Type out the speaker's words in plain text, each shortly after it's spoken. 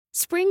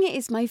Spring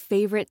is my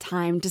favorite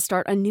time to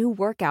start a new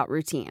workout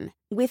routine.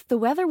 With the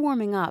weather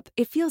warming up,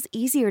 it feels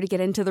easier to get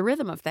into the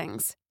rhythm of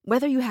things.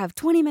 Whether you have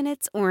 20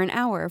 minutes or an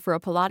hour for a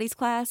Pilates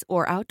class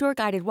or outdoor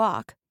guided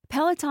walk,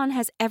 Peloton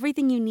has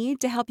everything you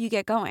need to help you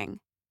get going.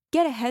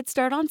 Get a head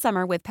start on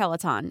summer with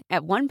Peloton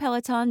at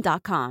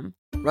onepeloton.com.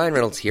 Ryan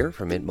Reynolds here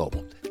from Mint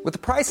Mobile. With the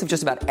price of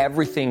just about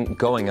everything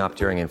going up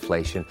during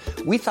inflation,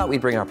 we thought we'd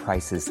bring our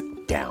prices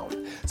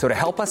down. So to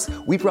help us,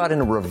 we brought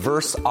in a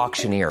reverse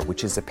auctioneer,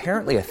 which is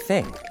apparently a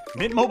thing.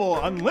 Mint Mobile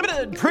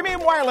Unlimited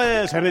Premium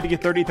Wireless. How to get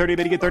 30, 30,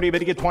 bit to get 30, bit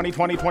to get 20,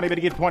 20, 20, bit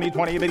to get 20,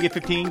 20, bit to get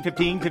 15,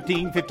 15,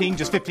 15, 15,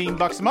 just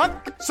 $15 a month?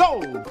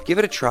 Sold! Give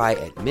it a try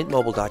at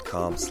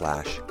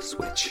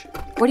mintmobile.com/switch.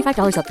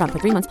 $45 up front for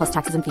 3 months plus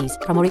taxes and fees.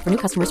 Promo rate for new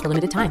customers for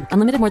limited time.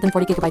 Unlimited more than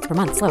 40 gigabytes per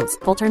month. Slows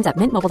full terms at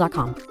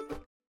mintmobile.com.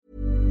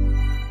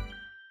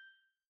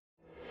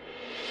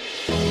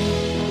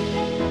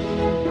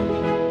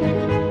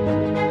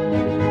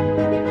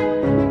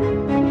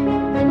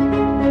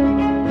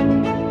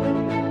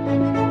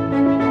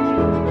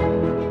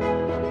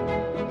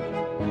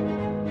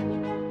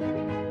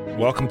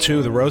 Welcome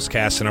to the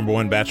Rosecast, the number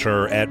one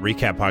Bachelorette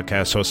recap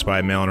podcast hosted by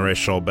a male and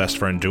racial best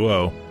friend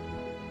duo.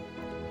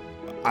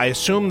 I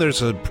assume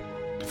there's a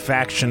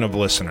faction of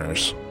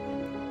listeners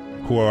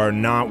who are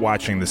not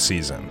watching the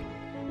season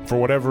for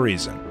whatever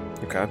reason.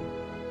 Okay.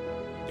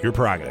 Your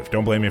prerogative.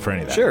 Don't blame me for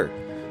any of that. Sure.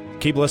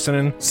 Keep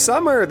listening.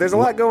 Summer, there's a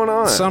lot going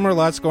on. Summer,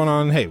 lots going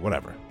on. Hey,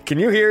 whatever. Can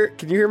you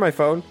hear my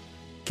phone?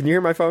 Can you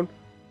hear my phone?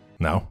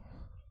 No.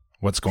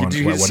 What's going on? Did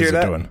you What just is hear it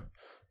that? doing?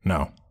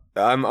 No.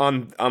 I'm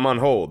on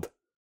hold.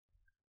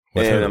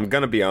 With and who? I'm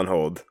going to be on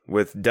hold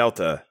with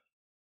Delta.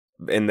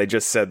 And they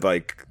just said,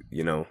 like,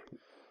 you know,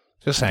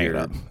 Just hang it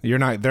up. They're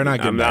not getting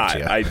I'm back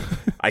not. to you.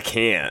 I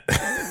can't.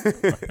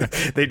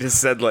 They just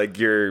said, like,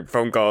 your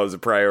phone call is a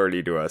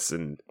priority to us.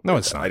 And No,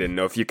 it's not. I didn't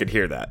know if you could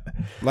hear that.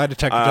 Lie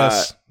detector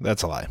test.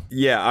 That's a lie.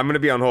 Yeah, I'm going to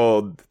be on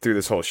hold through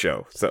this whole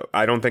show. So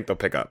I don't think they'll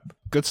pick up.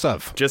 Good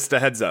stuff. Just a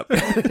heads up.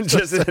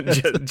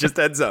 just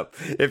heads up.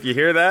 If you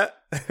hear that.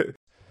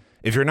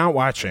 If you're not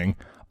watching,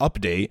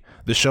 update.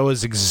 The show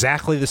is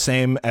exactly the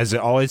same as it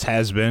always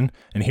has been,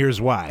 and here's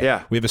why.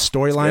 Yeah. We have a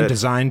storyline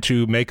designed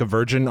to make a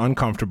virgin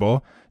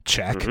uncomfortable.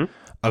 Check. Mm-hmm.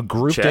 A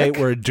group Check. date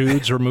where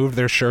dudes removed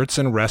their shirts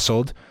and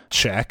wrestled.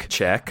 Check.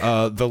 Check.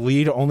 The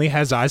lead only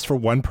has eyes for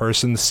one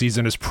person. The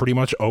season is pretty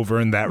much over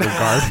in that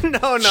regard.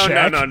 No.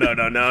 Check.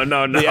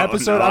 The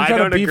episode, no, I'm I trying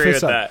don't to beef agree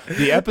this with up. that.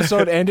 The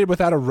episode ended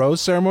without a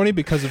rose ceremony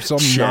because of some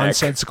Check.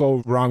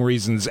 nonsensical wrong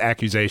reasons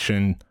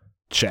accusation.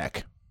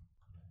 Check.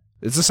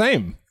 It's the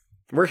same.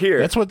 We're here.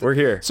 That's what we're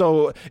here.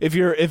 So if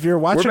you're We're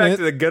watching back it,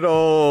 to the good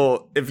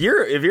old. If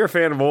you're a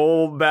fan of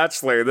old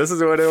Bachelor, this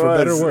is what it for was.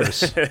 better or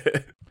worse.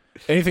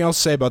 Anything else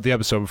to say about the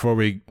episode before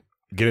we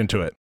get into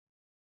it?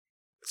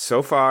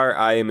 So far,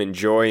 I am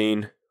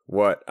enjoying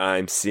what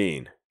I'm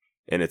seeing,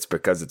 and it's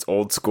because it's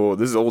old school.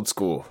 This is old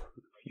school.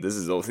 This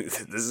is old.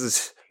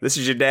 This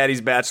is your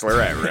daddy's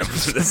Bachelorette, Rip.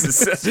 This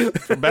is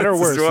For better or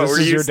worse, what this we're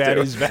is your used to.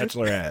 daddy's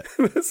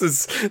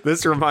Bachelorette.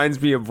 This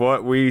reminds me of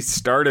what we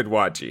started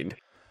watching.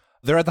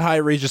 They're at the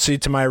Hyatt Regency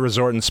Tamaya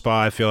Resort and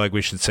Spa. I feel like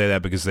we should say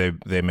that because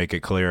they make it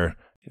clear.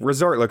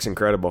 Resort looks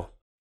incredible.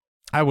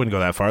 I wouldn't go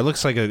that far. It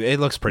looks like it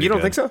looks pretty. You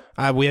don't good. think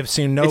so? We have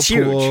seen no It's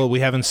pool. huge. We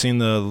haven't seen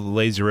the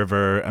lazy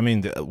river. I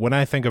mean, when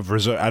I think of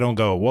resort, I don't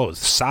go, whoa,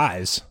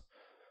 size.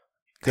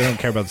 I don't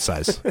care about the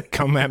size.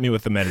 Come at me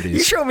with amenities.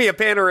 You show me a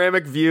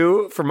panoramic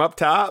view from up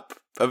top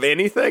of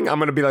anything, I'm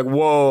going to be like,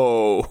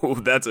 whoa,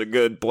 that's a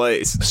good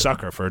place.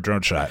 Sucker for a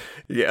drone shot.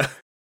 Yeah.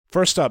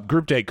 First up,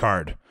 group date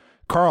card.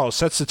 Carl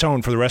sets the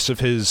tone for the rest of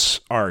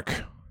his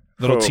arc.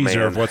 Little teaser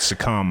man. of what's to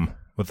come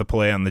with the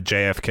play on the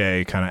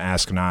JFK kind of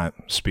ask not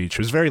speech. It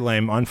was very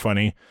lame,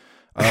 unfunny.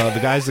 The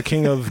guy's the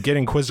king of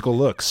getting quizzical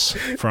looks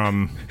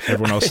from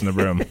everyone else in the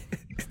room.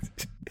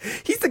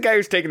 He's the guy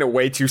who's taking it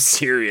way too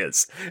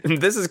serious. And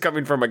this is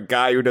coming from a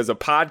guy who does a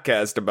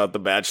podcast about The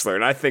Bachelor.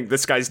 And I think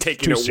this guy's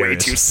taking Too it way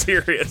serious. too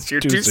serious. You're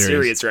Too too serious.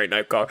 serious right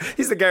now, Carl.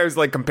 He's the guy who's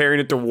like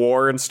comparing it to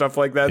war and stuff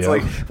like that. It's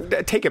Yeah.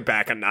 like, take it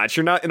back a notch.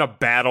 You're not in a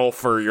battle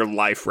for your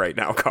life right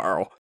now,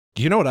 Carl.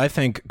 You know what I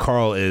think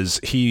Carl is?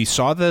 He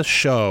saw the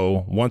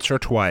show once or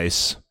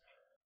twice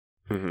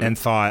and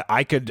thought,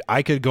 I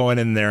could go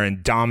in there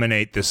and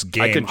dominate this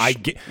game.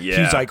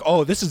 Yeah. He's like,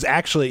 oh, this is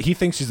actually, he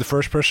thinks he's the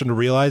first person to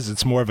realize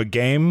it's more of a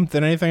game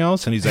than anything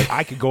else. And he's like,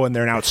 I could go in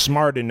there and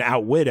outsmart and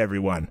outwit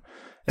everyone.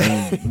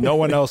 And no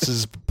one else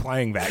is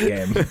playing that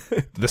game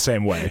the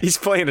same way. He's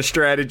playing a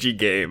strategy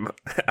game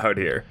out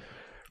here.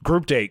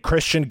 Group date,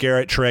 Christian,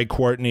 Garrett, Trey,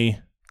 Courtney,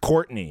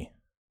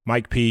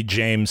 Mike P,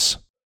 James,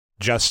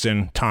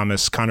 Justin,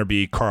 Thomas, Connor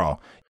B,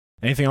 Carl.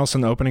 Anything else in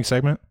the opening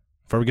segment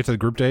before we get to the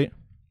group date?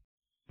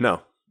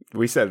 No,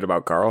 we said it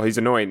about Carl. He's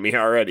annoying me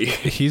already.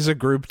 He's a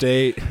group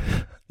date.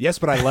 Yes,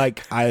 but I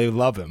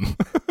love him.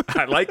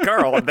 I like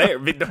Carl. Don't,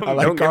 I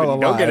like Carl a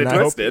lot. Don't get it and I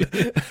hope-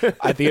 twisted.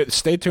 I think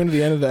stay tuned to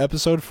the end of the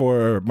episode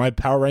for my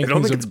power I don't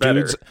rankings think of it's better.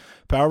 dudes.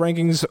 Power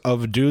rankings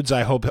of dudes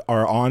I hope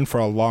are on for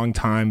a long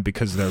time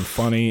because they're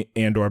funny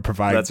and or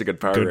provide That's a good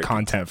power ranking.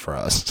 content for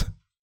us.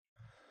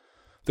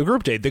 The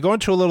group date. They go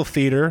into a little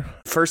theater.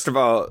 First of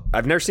all,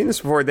 I've never seen this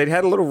before. They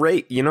had a little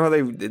rate. You know how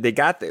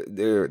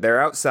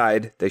they're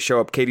outside. They show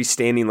up. Katie's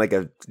standing like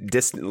a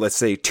distant, let's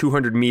say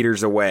 200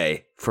 meters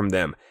away from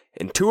them.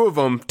 And two of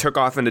them took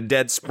off in a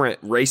dead sprint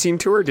racing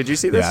to her. Did you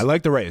see this? Yeah, I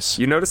like the race.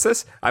 You notice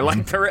this? I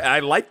like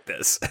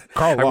this.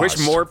 Carl I lost.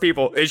 wish more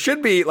people. It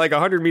should be like a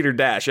 100-meter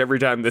dash every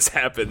time this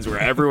happens, where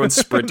everyone's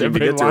sprinting to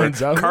get to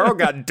her. Carl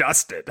got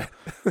dusted.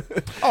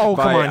 Oh,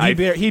 come on!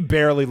 He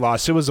barely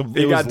lost. It was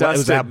got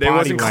dusted. It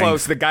wasn't length.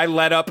 close. The guy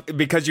let up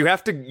because you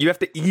have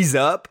to ease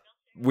up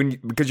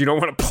because you don't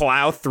want to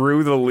plow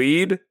through the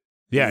lead.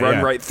 Yeah,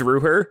 run right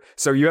through her.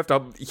 So you have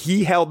to.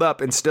 He held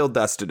up and still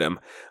dusted him.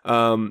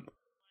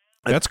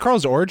 That's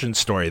Carl's origin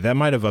story. That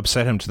might have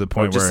upset him to the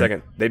point just where... a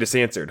second. They just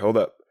answered. Hold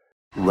up.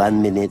 1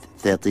 minute,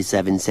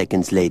 37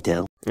 seconds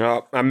later.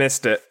 Oh, I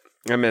missed it.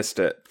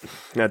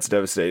 That's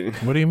devastating.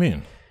 What do you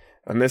mean?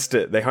 I missed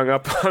it. They hung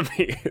up on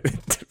me.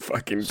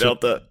 Fucking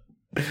Delta.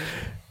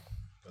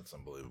 That's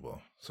unbelievable.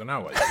 So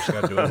now what? You just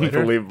got to do it later?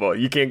 Unbelievable.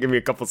 You can't give me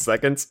a couple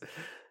seconds?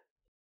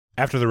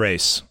 After the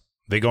race,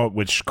 they go,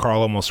 which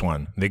Carl almost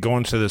won. They go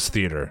into this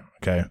theater,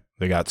 okay?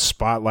 They got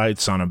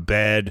spotlights on a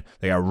bed.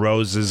 They got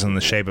roses in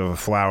the shape of a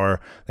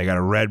flower. They got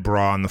a red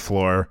bra on the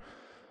floor.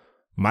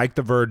 Mike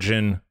the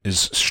Virgin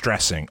is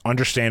stressing,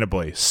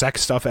 understandably.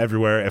 Sex stuff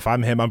everywhere. If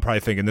I'm him, I'm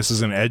probably thinking this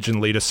is an Edge and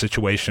Lita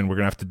situation. We're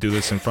going to have to do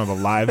this in front of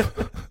a live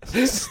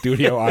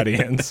studio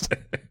audience.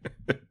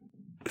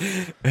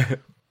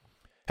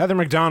 Heather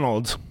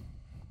McDonald,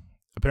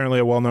 apparently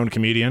a well-known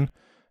comedian,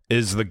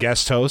 is the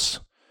guest host,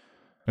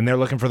 and they're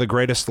looking for the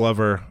greatest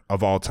lover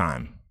of all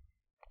time.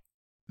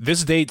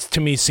 This date,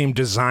 to me, seemed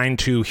designed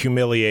to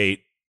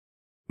humiliate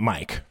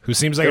Mike, who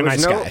seems like a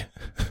nice guy.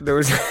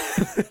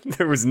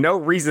 There was no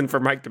reason for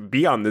Mike to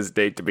be on this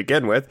date to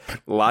begin with.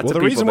 Lots of people there.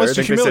 The reason was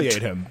to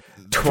humiliate him.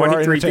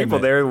 23 people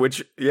there,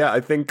 which, I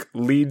think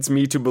leads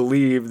me to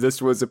believe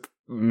this was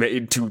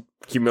made to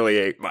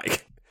humiliate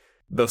Mike.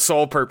 The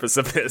sole purpose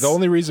of this. The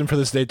only reason for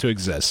this date to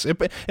exist.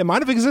 It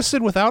might have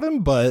existed without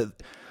him,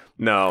 but...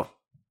 No.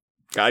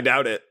 I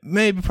doubt it.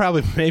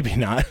 Maybe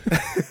not.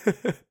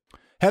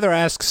 Heather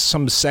asks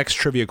some sex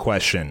trivia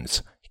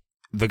questions.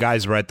 The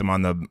guys write them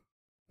on the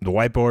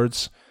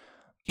whiteboards.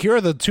 Here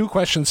are the two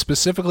questions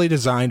specifically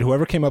designed.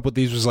 Whoever came up with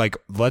these was like,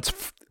 let's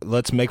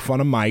make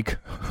fun of Mike.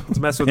 Let's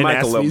mess with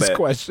Mike a little bit.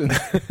 Questions.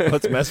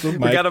 Let's mess with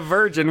Mike. We got a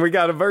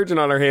virgin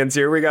on our hands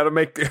here. We got to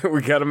make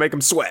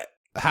him sweat.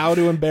 How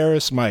to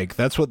embarrass Mike.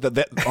 That's what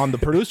on the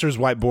producer's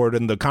whiteboard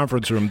in the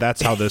conference room.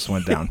 That's how this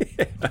went down.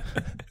 Yeah.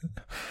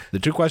 The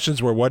two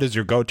questions were, what is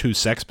your go-to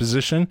sex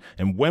position?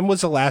 And when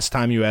was the last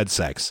time you had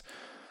sex?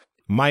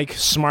 Mike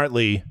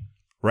smartly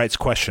writes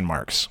question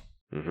marks.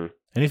 Mm-hmm.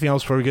 Anything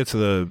else before we get to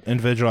the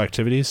individual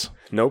activities?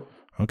 Nope.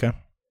 Okay.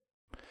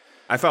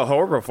 I felt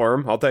horrible for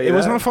him. I'll tell you It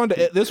was not fun.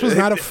 This was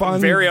not a fun...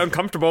 Very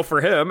uncomfortable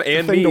for him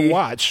and thing me to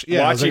watch.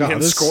 Yeah, watching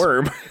him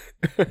squirm.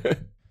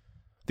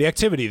 The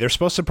activity, they're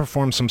supposed to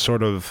perform some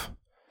sort of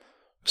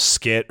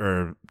skit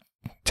or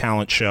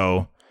talent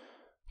show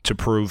to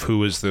prove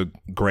who is the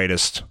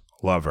greatest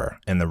lover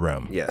in the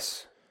room.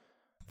 Yes.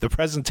 The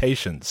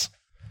presentations.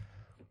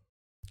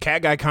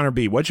 Cat Guy Connor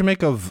B. What'd you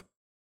make of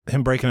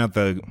him breaking out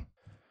the...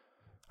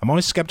 I'm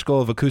always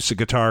skeptical of acoustic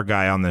guitar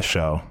guy on this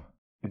show.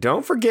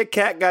 Don't forget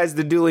Cat Guy's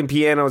the dueling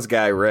pianos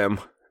guy, Rim.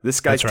 This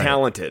guy's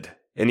talented,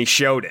 and he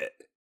showed it.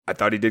 I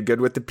thought he did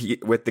good with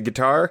the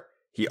guitar.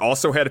 He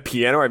also had a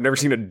piano. I've never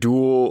seen a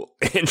dual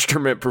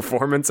instrument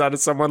performance out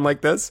of someone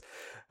like this.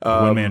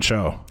 One-man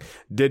show.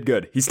 Did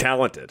good. He's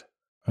talented.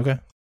 Okay.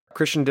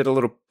 Christian did a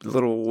little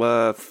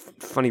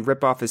funny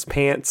rip off his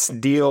pants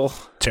deal.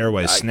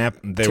 Tearaway snap.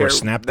 They were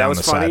snapped down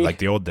the side like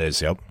the old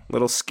days. Yep.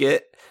 Little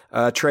skit.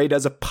 Trey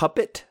does a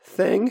puppet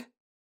thing.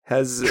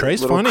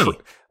 Trey's funny.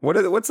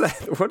 What's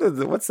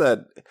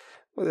that?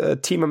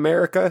 Team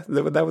America?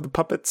 That with the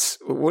puppets?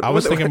 I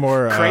was thinking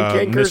more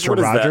Mr.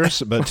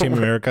 Rogers, but Team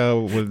America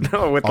would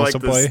also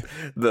play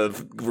the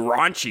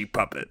raunchy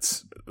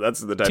puppets.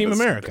 That's the type Team of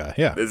America.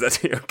 Yeah, is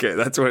that okay?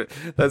 That's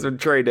what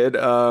Trey did.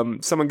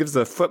 Someone gives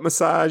a foot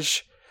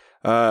massage.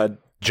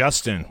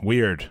 Justin,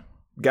 weird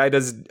guy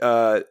does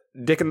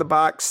dick in the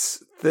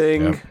box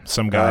thing. Yeah,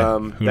 some guy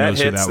who that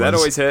knows hits. Who that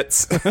always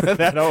hits.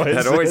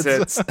 that always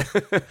hits.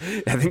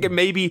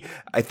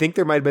 I think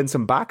there might have been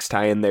some box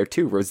tie in there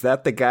too. Was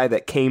that the guy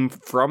that came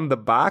from the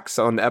box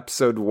on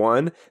episode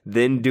 1,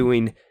 then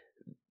doing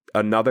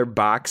another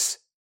box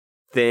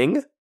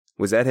thing?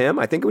 Was that him?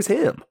 I think it was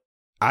him.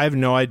 I have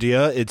no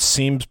idea. It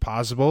seems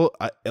possible.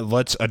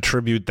 Let's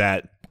attribute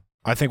that.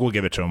 I think we'll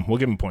give it to him. We'll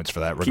give him points for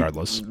that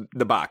regardless.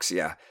 The box,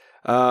 yeah.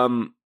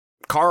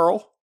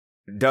 Carl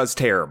does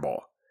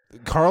terrible.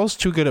 Carl's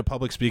too good at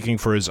public speaking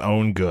for his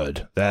own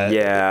good.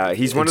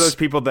 He's one of those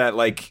people that,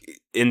 like,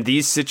 in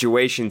these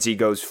situations, he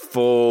goes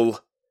full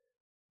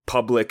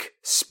public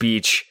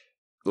speech,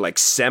 like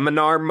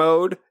seminar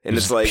mode, and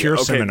it's like, pure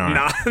okay,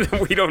 seminar.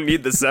 We don't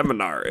need the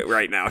seminar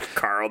right now,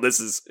 Carl.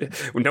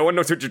 No one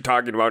knows what you're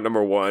talking about.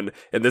 Number one,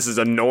 and this is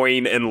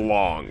annoying and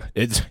long.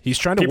 He's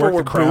trying to People work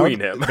were the crowd. booing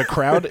him. The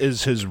crowd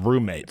is his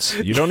roommates.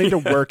 You don't need to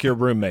work your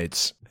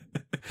roommates.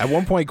 At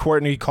one point,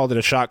 Courtney called it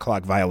a shot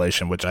clock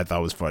violation, which I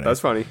thought was funny. That's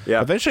funny.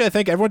 Yeah. Eventually, I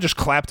think everyone just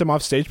clapped him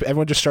off stage.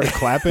 Everyone just started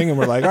clapping, and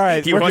we're like, all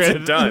right, He we're wasn't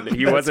good. done.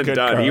 He That's wasn't good,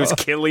 done. Carl. He was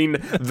killing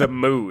the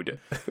mood.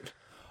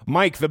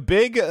 Mike, the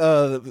big,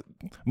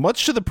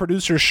 much to the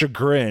producer's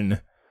chagrin,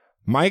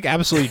 Mike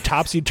absolutely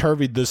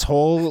topsy-turvied this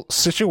whole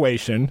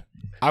situation.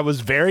 I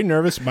was very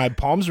nervous. My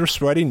palms were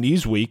sweaty,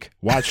 knees weak,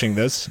 watching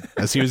this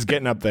as he was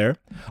getting up there.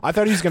 I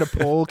thought he was going to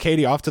pull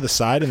Katie off to the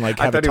side and like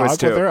have a talk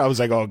with her. I was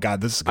like, oh,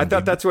 God, this is I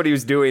thought that's what he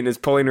was doing, is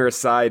pulling her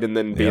aside and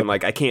then being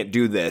like, I can't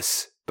do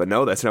this. But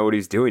no, that's not what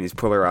he's doing. He's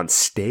pulling her on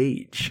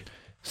stage.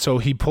 So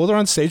he pulled her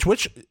on stage,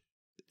 which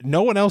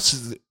no one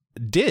else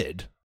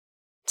did.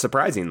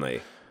 Surprisingly.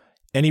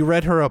 And he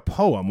read her a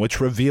poem, which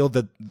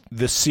revealed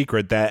the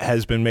secret that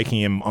has been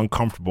making him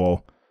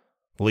uncomfortable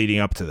leading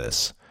up to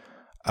this.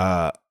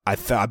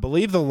 I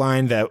believe the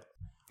line that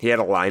he had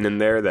a line in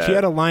there that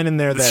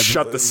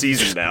shut the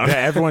season down. That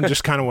everyone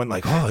just kind of went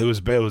like, oh, it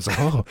was like,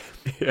 oh.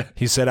 Yeah.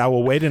 He said, I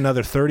will wait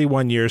another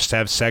 31 years to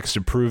have sex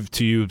to prove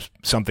to you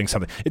something.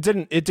 It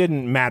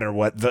didn't matter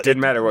what this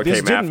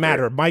didn't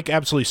matter. Mike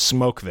absolutely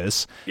smoked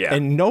this. Yeah.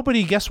 And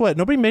guess what?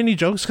 Nobody made any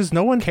jokes because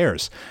no one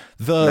cares.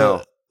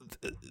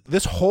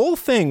 This whole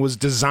thing was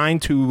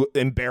designed to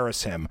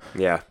embarrass him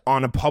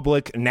on a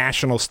public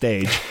national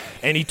stage,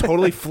 and he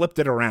totally flipped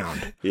it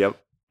around. Yep.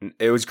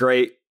 It was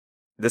great.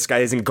 This guy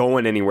isn't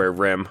going anywhere,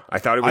 Rim. I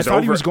thought it was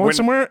he was going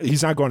somewhere.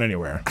 He's not going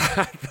anywhere.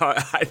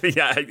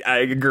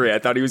 I agree. I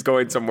thought he was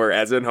going somewhere,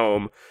 as in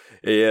home,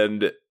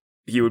 and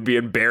he would be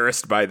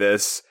embarrassed by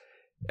this.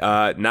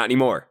 Not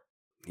anymore.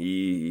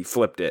 He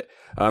flipped it.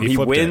 He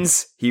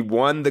wins. He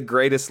won the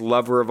Greatest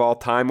Lover of All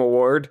Time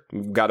award.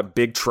 Got a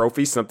big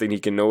trophy, something he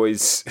can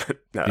always...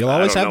 He'll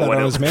always have that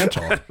on his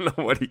mantle. I don't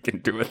know what he can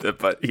do with it,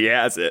 but he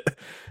has it.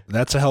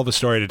 That's a hell of a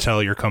story to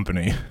tell your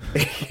company.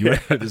 You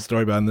read the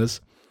story behind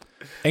this?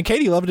 And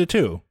Katie loved it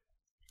too.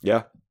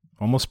 Yeah.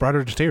 Almost brought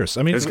her to tears.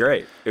 I mean, it was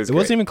great. It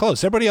wasn't even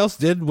close. Everybody else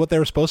did what they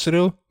were supposed to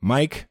do.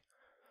 Mike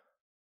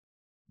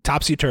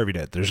topsy-turvied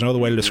it. There's no other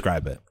way to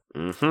describe it.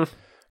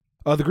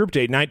 Mm-hmm. The group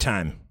date,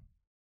 nighttime.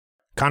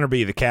 Connor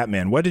B., the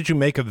Catman. What did you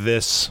make of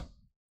this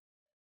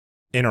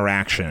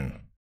interaction?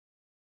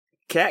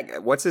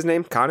 What's his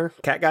name? Connor?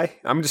 Cat Guy?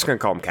 I'm just going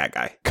to call him Cat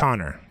Guy.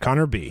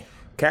 Connor B.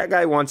 Cat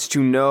Guy wants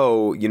to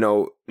know,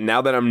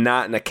 now that I'm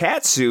not in a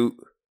cat suit,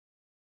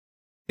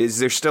 is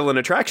there still an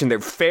attraction there?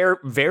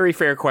 Very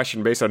fair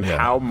question based on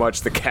how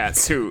much the cat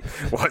suit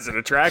was an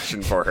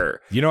attraction for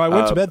her. I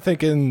went to bed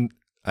thinking...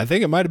 I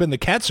think it might have been the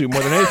cat suit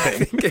more than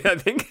anything. I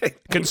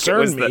think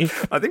concerned me.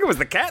 I think it was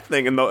the cat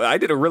thing, and I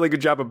did a really good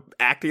job of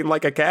acting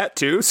like a cat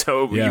too.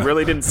 So you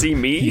really didn't see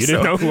me. You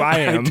didn't know who I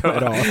am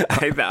at all.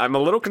 I'm a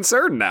little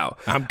concerned now.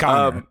 I'm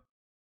Connor.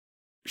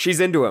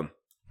 She's into him.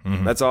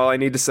 Mm-hmm. That's all I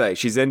need to say.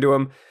 She's into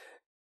him.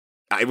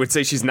 I would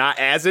say she's not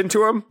as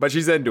into him, but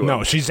she's into him.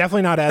 No, she's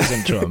definitely not as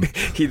into him.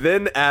 He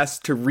then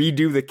asked to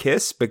redo the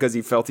kiss because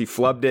he felt he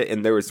flubbed it,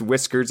 and there was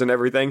whiskers and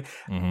everything.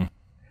 Mm-hmm.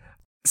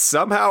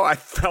 Somehow I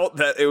felt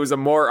that it was a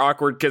more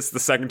awkward kiss the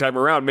second time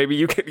around. Maybe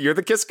you're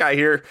the kiss guy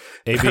here,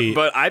 AB,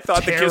 but I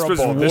thought the kiss was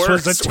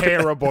worse. This was a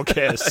terrible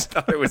kiss. I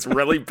thought it was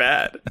really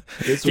bad.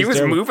 He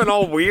was moving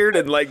all weird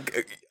and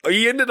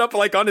he ended up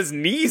on his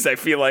knees, I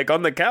feel like,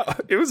 on the couch.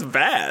 It was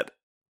bad.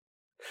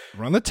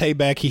 Run the tape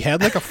back. He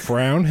had a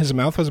frown. His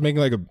mouth was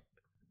making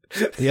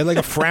he had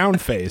a frown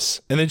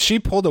face. And then she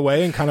pulled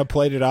away and kind of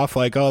played it off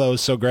like, oh, that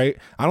was so great.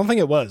 I don't think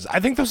it was. I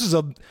think this is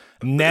a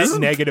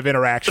negative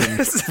interaction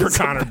for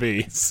Connor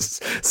B.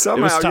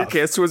 Somehow your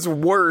kiss was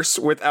worse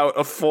without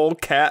a full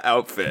cat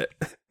outfit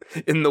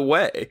in the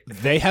way.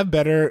 They have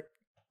better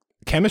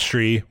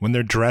chemistry when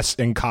they're dressed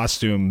in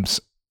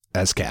costumes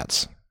as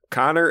cats.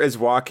 Connor is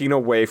walking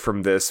away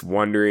from this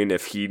wondering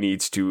if he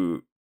needs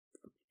to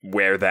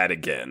wear that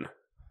again.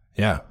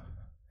 Yeah.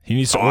 He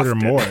needs to order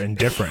more and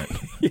different.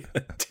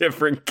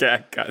 Different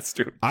cat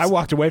costumes. I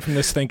walked away from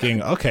this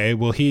thinking, okay,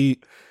 well, he's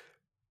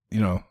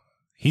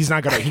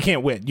not he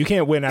can't win. You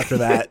can't win after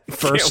that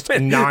first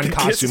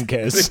non-costume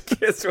kiss. The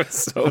kiss was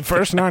so The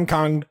first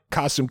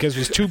non-costume kiss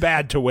was too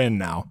bad to win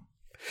now.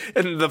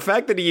 And the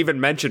fact that he even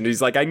mentioned,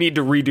 he's like, I need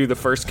to redo the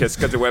first kiss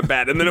because it went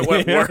bad. And then it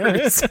went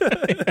worse.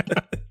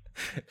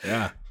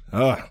 Yeah.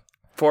 Ugh.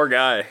 Poor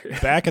guy.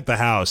 Back at the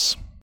house.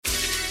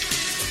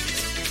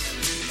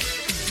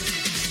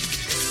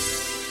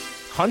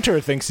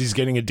 Hunter thinks he's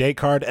getting a date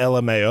card.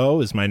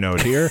 LMAO is my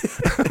note here.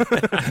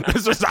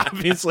 This was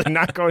obviously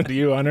not going to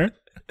you, Hunter.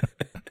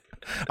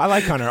 I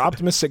like Hunter.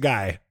 Optimistic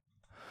guy.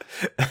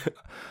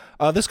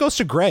 This goes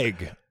to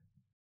Greg.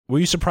 Were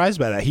you surprised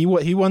by that? He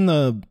won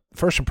the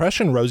first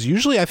impression rose.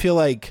 Usually I feel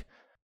like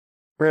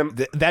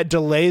that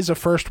delays a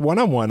first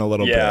one-on-one a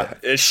little bit. Yeah,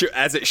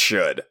 as it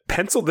should.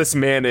 Pencil this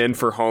man in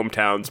for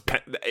hometowns.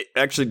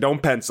 Actually,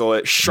 don't pencil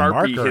it.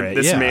 Sharpie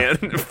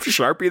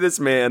this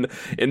man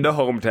into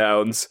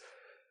hometowns.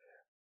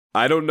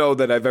 I don't know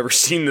that I've ever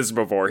seen this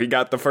before. He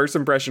got the first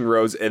impression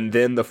rose and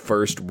then the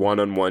first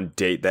one-on-one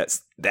date.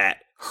 That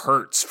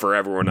hurts for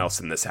everyone else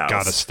in this house.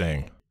 Gotta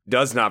sting.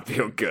 Does not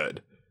feel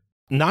good.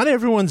 Not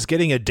everyone's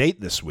getting a date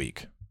this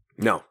week.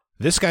 No.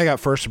 This guy got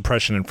first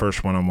impression and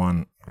first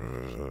one-on-one.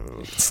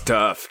 It's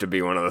tough to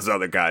be one of those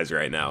other guys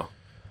right now.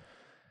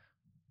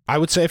 I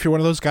would say if you're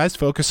one of those guys,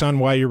 focus on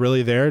why you're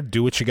really there.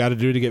 Do what you got to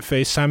do to get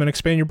FaceTime and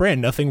expand your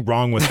brand. Nothing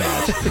wrong with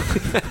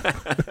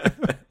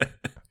that.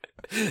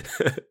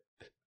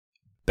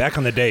 Back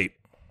on the date.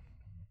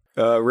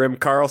 Rim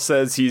Carl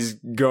says he's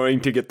going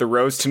to get the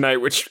rose tonight,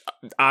 which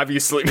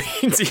obviously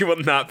means he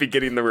will not be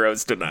getting the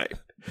rose tonight.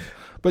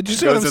 But you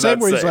see what I'm saying?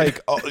 Where he's like,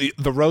 oh,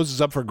 the rose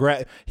is up for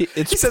grab. He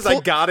says,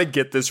 I gotta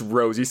get this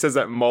rose. He says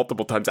that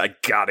multiple times. I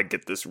gotta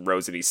get this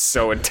rose. And he's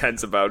so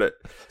intense about it.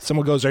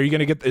 Someone goes, are you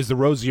going to is the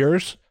rose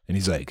yours? And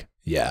he's like,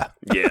 yeah.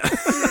 Yeah.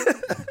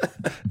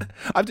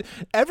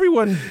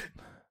 Everyone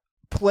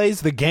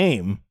plays the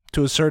game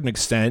to a certain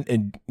extent.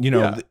 And,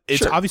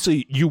 it's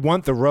obviously you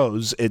want the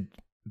rose. It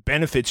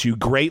benefits you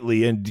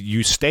greatly and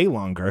you stay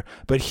longer.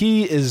 But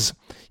he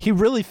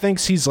really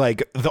thinks he's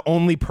like the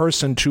only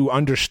person to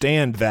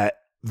understand that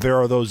there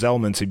are those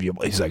elements of you.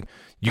 He's like,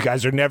 you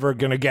guys are never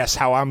going to guess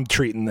how I'm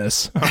treating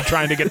this. I'm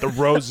trying to get the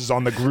roses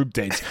on the group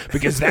dates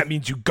because that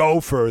means you go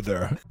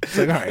further. It's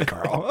like, all right,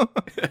 Carl.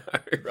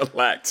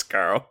 Relax,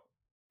 Carl.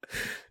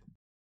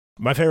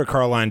 My favorite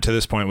Carl line to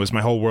this point was,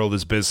 my whole world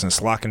is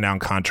business, locking down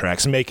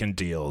contracts, making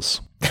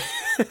deals.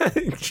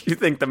 You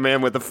think the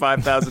man with the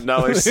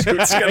 $5,000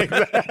 suit's going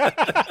to...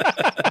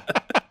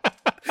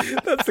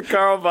 That's the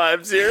Carl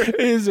vibes here.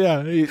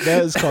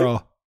 That is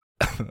Carl.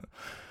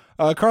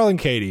 Carl and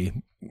Katie.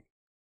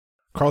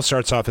 Carl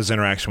starts off his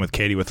interaction with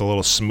Katie with a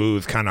little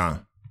smooth kind of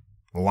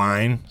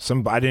line.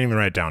 I didn't even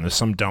write it down. It's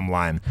some dumb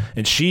line.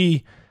 And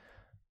she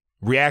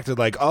reacted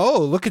like, oh,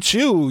 look at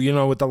you,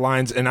 with the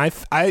lines. And I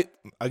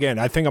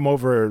think I'm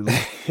over,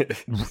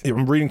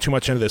 I'm reading too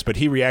much into this, but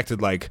he reacted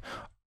like,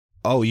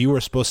 oh, you were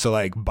supposed to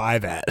like buy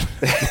that.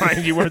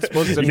 Like, you weren't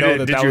supposed to know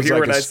that was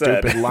like a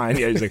stupid line.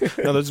 Yeah, he's like,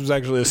 no, this was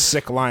actually a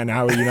sick line.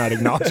 How are you not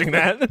acknowledging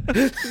that?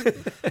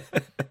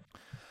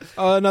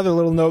 Another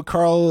little note,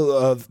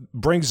 Carl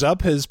brings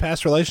up his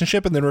past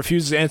relationship and then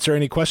refuses to answer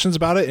any questions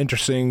about it.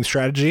 Interesting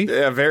strategy.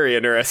 Yeah, very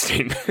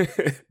interesting.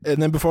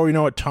 And then before we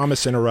know it,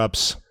 Thomas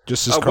interrupts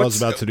just as Carl's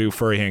about to do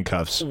furry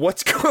handcuffs.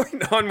 What's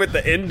going on with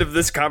the end of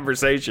this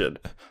conversation?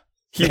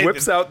 He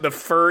whips out the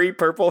furry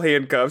purple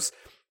handcuffs,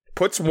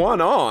 puts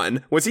one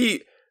on. Was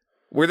he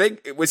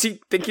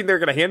thinking they're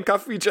going to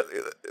handcuff each other?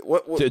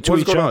 To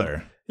each other.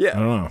 On? Yeah, I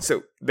don't know.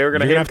 So they were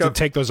going to have to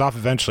take those off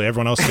eventually.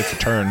 Everyone else gets a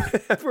turn.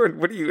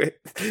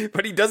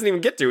 But he doesn't even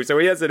get to. So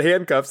he has the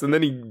handcuffs, and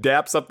then he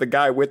daps up the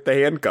guy with the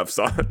handcuffs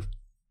on.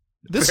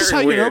 This is how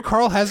you know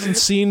Carl hasn't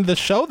seen the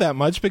show that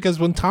much, because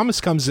when Thomas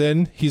comes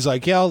in, he's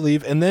like, yeah, I'll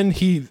leave. And then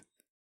he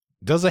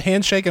does a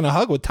handshake and a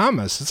hug with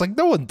Thomas. It's like,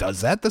 no one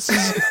does that. This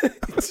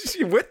is...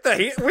 with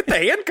the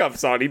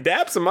handcuffs on. He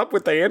daps him up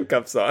with the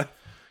handcuffs on.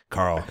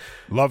 Carl.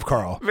 Love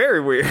Carl.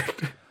 Very weird.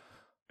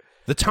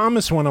 The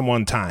Thomas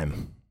one-on-one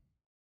time.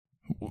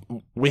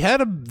 We had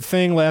a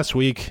thing last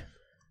week.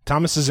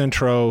 Thomas's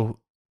intro,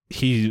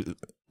 the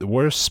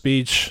worst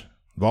speech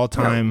of all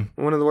time.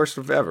 No, one of the worst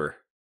of ever.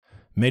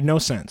 Made no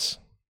sense.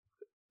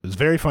 It was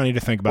very funny to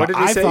think about. What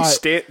did he say?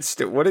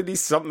 What did he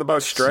something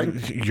about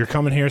strength? You're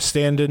coming here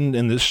standing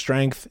in this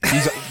strength.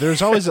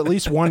 There's always at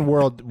least one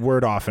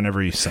word off in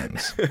every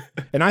sentence.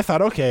 And I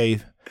thought,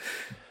 okay,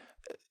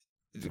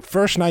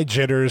 first night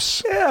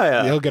jitters.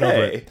 Yeah. He'll get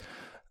over it.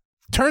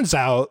 Turns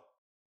out,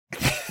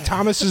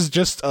 Thomas is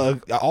just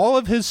all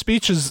of his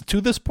speeches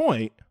to this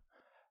point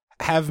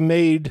have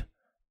made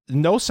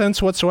no sense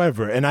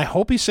whatsoever, and I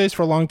hope he stays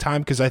for a long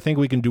time, because I think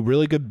we can do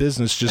really good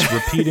business just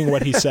repeating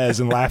what he says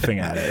and laughing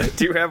at it.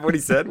 Do you have what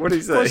he said? What did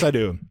he say? Of course I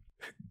do.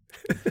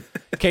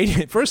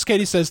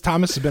 Katie says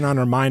Thomas has been on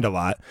her mind a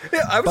lot.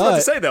 Yeah, I was about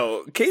to say,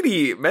 though,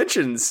 Katie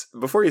mentions,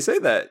 before you say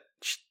that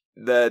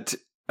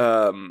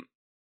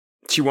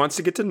she wants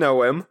to get to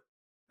know him,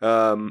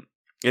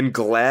 and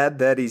glad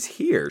that he's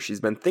here. She's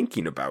been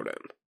thinking about him,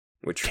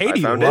 which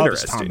Katie I found loves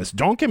interesting. Thomas.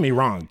 Don't get me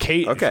wrong.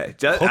 Okay, I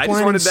just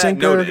wanted that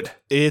noted.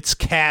 It's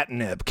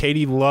catnip.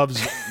 Katie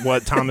loves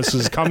what Thomas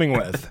is coming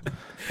with.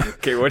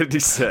 Okay, what did he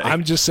say?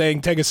 I'm just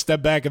saying, take a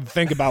step back and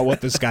think about what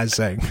this guy's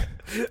saying.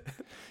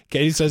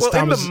 Katie says,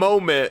 Thomas... in the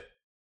moment,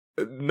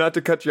 not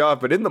to cut you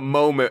off, but in the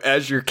moment,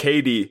 as you're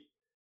Katie,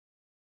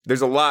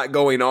 there's a lot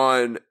going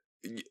on.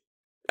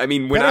 I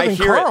mean, when I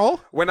hear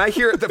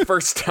it the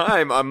first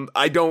time,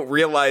 I don't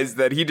realize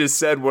that he just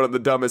said one of the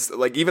dumbest.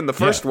 Like, even the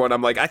first one,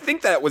 I'm like, I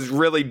think that was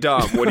really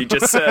dumb what he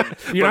just said.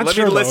 You're not me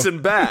sure, listen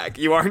back.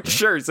 You aren't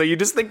sure, so you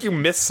just think you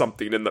missed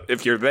something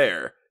if you're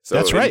there. So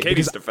that's right. In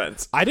Katie's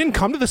defense, I didn't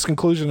come to this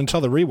conclusion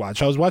until the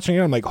rewatch. I was watching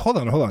it. I'm like, hold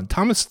on.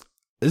 Thomas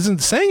isn't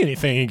saying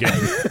anything again.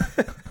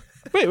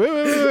 Wait.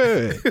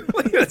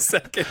 Wait a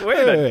second.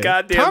 Wait a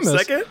goddamn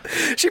second.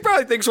 She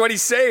probably thinks what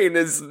he's saying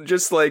is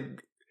just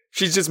like.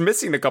 She's just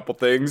missing a couple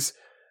things.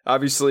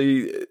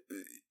 Obviously,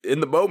 in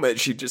the moment,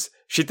 she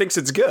thinks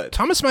it's good.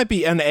 Thomas might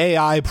be an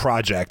AI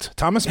project.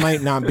 Thomas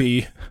might not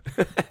be.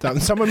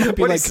 Someone might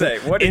be what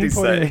did he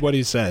say? What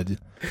he said.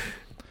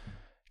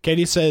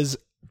 Katie says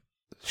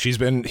he's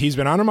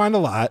been on her mind a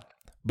lot,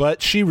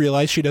 but she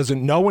realized she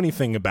doesn't know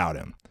anything about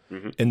him.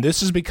 And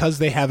this is because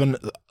they have an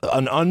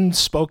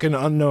unspoken,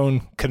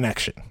 unknown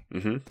connection.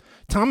 Mm-hmm.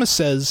 Thomas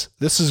says,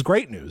 this is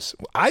great news.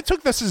 I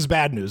took this as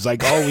bad news.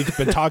 Like, oh, we've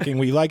been talking,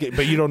 we like it,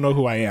 but you don't know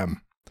who I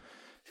am.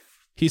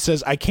 He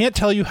says, I can't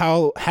tell you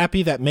how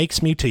happy that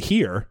makes me to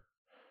hear.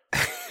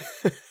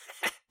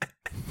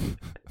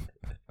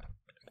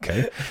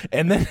 Okay.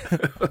 And then,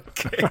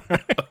 Okay.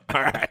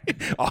 all right,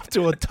 off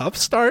to a tough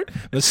start.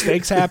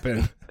 Mistakes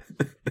happen.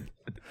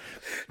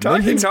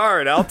 Talking's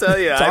hard, I'll tell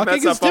you. I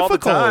mess up all the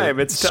time.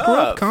 It's Screw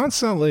tough. up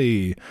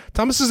constantly.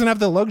 Thomas doesn't have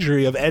the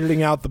luxury of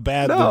editing out the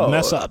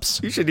mess ups.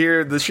 You should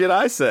hear the shit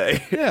I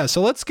say. Yeah,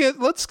 so let's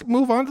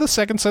move on to the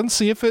second sentence,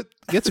 see if it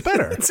gets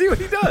better. Let's see what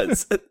he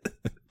does.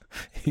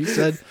 He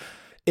said,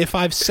 if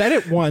I've said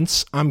it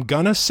once, I'm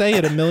gonna say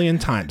it 1,000,000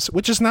 times,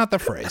 which is not the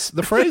phrase.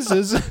 The phrase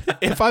is,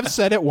 if I've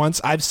said it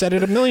once, I've said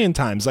it 1,000,000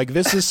 times. Like,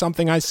 this is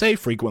something I say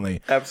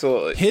frequently.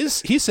 Absolutely.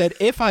 He said,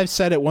 if I've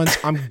said it once,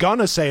 I'm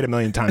gonna say it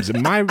 1,000,000 times.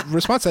 And my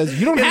response is,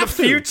 you don't have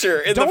to.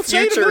 In Don't the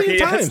say it future, 1,000,000 he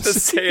times. has to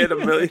say it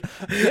 1,000,000.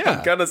 Yeah.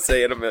 I'm gonna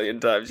say it 1,000,000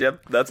 times.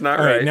 Yep, that's not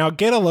All right. right, now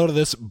get a load of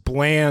this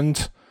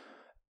bland,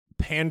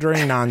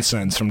 pandering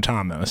nonsense from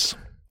Thomas.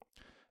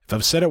 If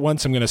I've said it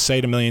once, I'm going to say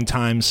it 1,000,000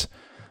 times.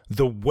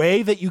 The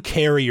way that you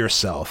carry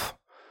yourself,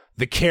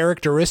 the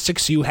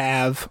characteristics you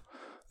have,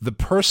 the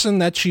person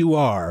that you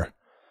are,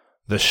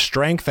 the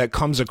strength that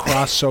comes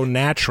across so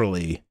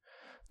naturally,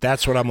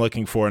 that's what I'm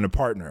looking for in a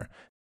partner.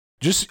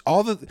 Just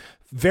all the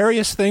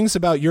various things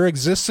about your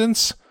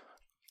existence,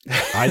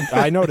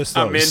 I noticed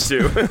those.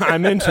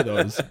 I'm into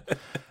those.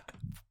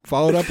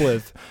 Followed up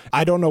with,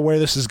 I don't know where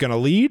this is going to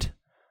lead.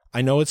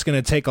 I know it's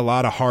going to take a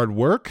lot of hard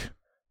work,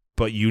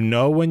 but you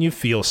know when you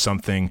feel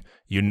something.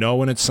 You know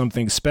when it's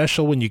something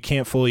special, when you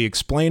can't fully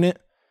explain it.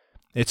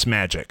 It's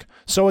magic.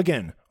 So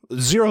again,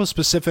 zero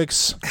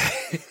specifics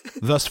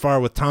thus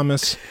far with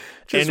Thomas.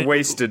 Just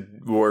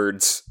wasted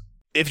words.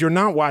 If you're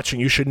not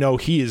watching, you should know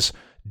he is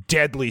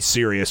deadly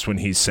serious when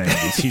he's saying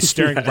this. He's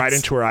staring right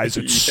into her eyes.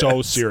 It's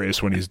so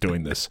serious when he's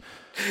doing this.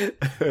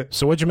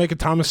 So what'd you make of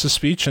Thomas's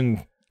speech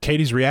and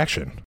Katie's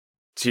reaction?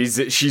 She's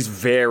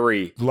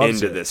very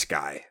Loves into it. this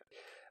guy.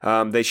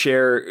 They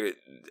share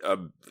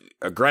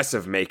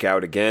aggressive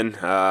makeout again.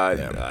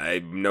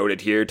 I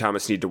noted here,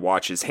 Thomas need to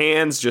watch his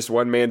hands. Just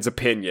one man's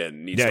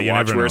opinion. Needs to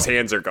watch where his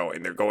hands are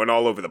going. They're going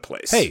all over the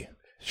place. Hey,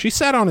 she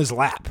sat on his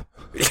lap.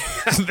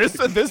 This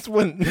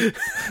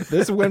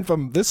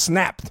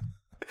snapped.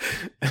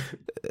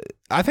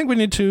 I think we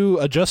need to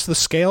adjust the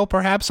scale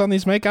perhaps on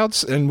these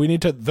makeouts, and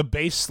the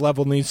base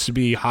level needs to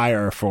be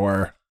higher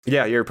for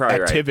you're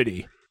probably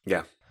activity. Right.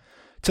 Yeah.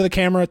 To the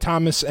camera,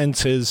 Thomas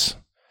ends his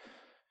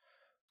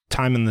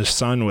time in the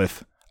sun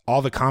with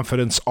all the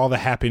confidence, all the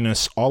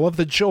happiness, all of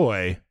the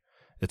joy.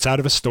 It's out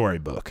of a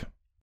storybook.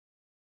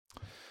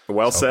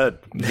 Well said.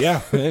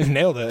 Yeah,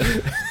 nailed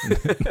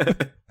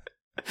it.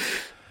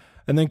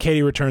 And then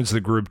Katie returns to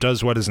the group,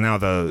 does what is now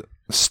the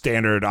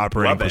standard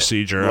operating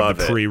procedure of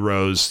the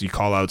pre-rose. You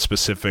call out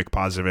specific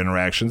positive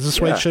interactions. This is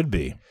the way it should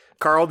be.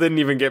 Carl didn't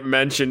even get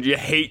mentioned. You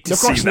hate to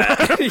see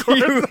that.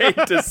 You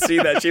hate to see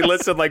that. She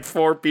listed like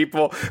 4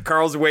 people.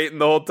 Carl's waiting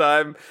the whole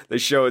time. They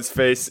show his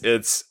face.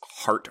 It's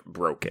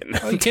heartbroken.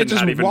 You can't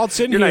just waltz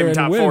in You're here not even and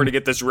top win. 4 to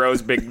get this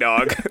rose, big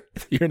dog.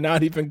 You're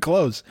not even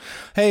close.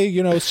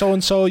 Hey,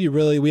 so-and-so,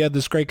 we had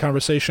this great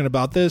conversation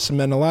about this. It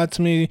meant a lot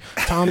to me.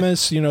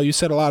 Thomas, you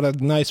said a lot of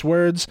nice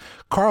words.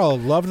 Carl,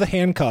 love the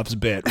handcuffs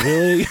bit.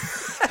 Really?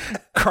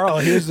 Carl,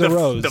 here's the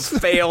rose. The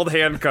failed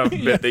handcuff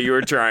bit that you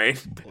were trying.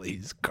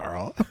 Please,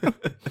 Carl. All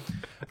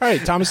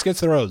right, Thomas gets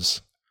the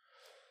rose.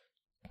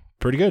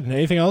 Pretty good.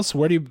 Anything else?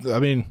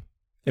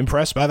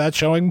 Impressed by that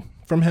showing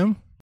from him?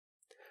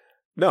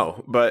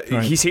 No, but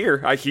he's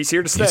here. He's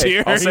here to stay. He's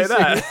here. I'll say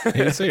that.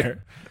 He's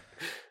here.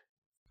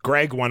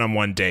 Greg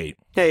one-on-one date.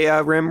 Hey,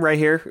 Rim, right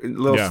here.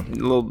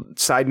 Little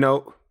side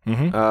note.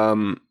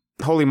 Mm-hmm.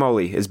 Holy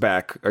Moly is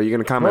back. Are you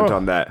going to comment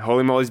on that?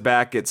 Holy Moly's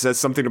back. It says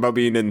something about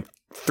being in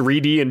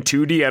 3D and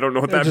 2D. I don't know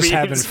what that just means.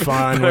 having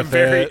fun but with I'm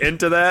very it.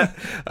 into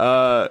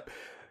that.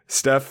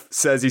 Steph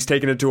says he's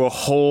taking it to a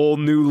whole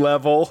new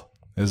level.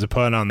 There's a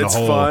pun on the It's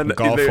whole fun.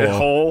 golf The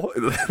hole.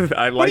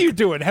 I like. What are you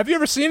doing? Have you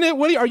ever seen it?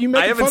 Are you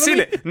making I haven't fun seen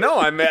of me? it.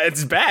 No,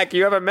 it's back.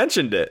 You haven't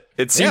mentioned it.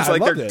 It seems I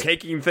like loved they're it.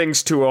 taking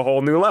things to a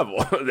whole new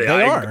level. They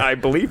are. I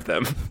believe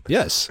them.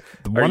 Yes.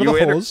 Are One of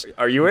the holes.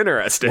 Are you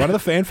interested? One of the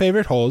fan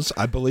favorite holes.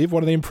 I believe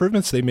one of the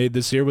improvements they made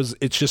this year was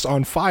it's just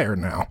on fire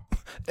now.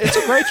 It's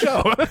a great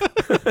show.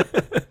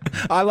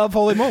 I love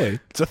Holy Moly.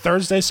 It's a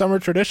Thursday summer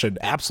tradition.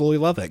 Absolutely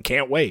love it.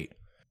 Can't wait.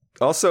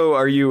 Also,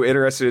 are you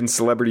interested in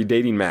Celebrity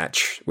Dating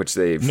Match, which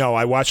they've... No,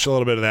 I watched a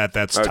little bit of that.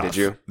 That's tough. Did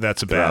you?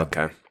 That's a bad. Oh,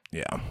 okay.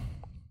 Yeah.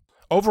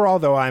 Overall,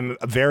 though, I'm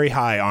very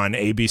high on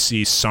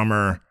ABC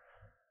summer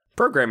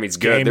Programming's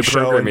good. game The show,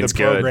 and the programming's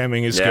good.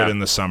 programming is good in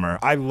the summer.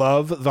 I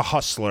love The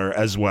Hustler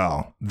as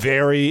well.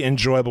 Very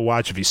enjoyable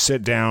watch if you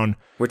sit down.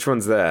 Which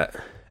one's that?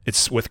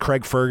 It's with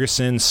Craig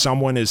Ferguson.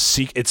 Someone is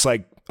it's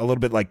like a little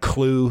bit like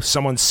Clue.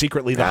 Someone's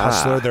secretly the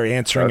hustler. They're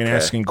answering and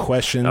asking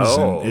questions.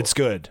 And it's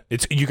good.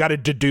 You got to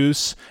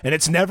deduce, and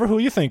it's never who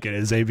you think it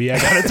is, AB. I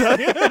got to tell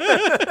you.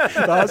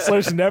 The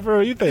hustler's never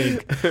who you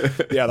think.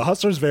 Yeah, the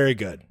hustler's very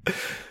good.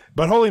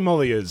 But Holy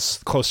Moly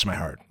is close to my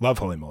heart. Love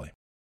Holy Moly.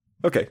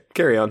 Okay,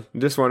 carry on.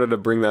 Just wanted to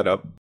bring that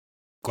up.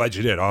 Glad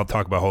you did. I'll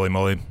talk about Holy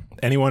Moly.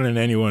 Everyone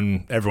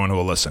who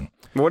will listen.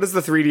 What does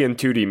the 3D and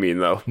 2D mean,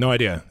 though? No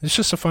idea. It's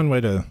just a fun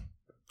way to...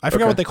 I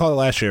forgot what they called it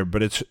last year,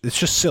 but it's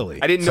just silly.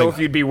 I didn't know if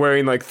you'd be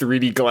wearing like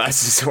 3D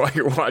glasses while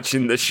you're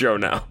watching this show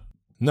now.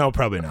 No,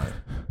 probably not.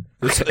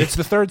 It's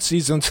the third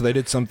season, so they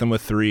did something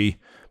with 3,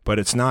 but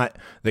it's not.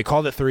 They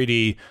called it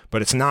 3D,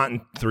 but it's not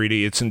in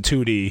 3D. It's in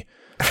 2D.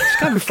 It's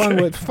kind of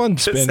fun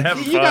spin. Just have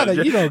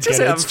fun. You don't just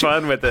get have it.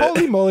 fun with it.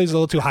 Holy Moly's a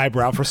little too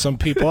highbrow for some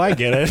people. I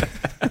get it.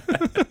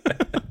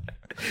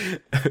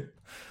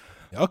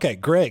 Okay,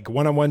 Greg,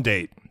 one-on-one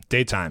date,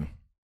 daytime.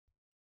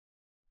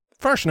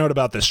 First note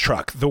about this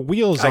truck. The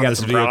wheels on this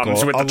vehicle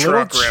with a the little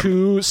truck,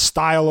 too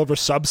style over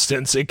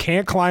substance. It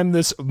can't climb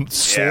this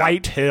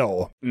slight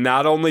hill.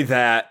 Not only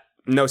that,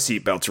 no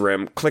seatbelts,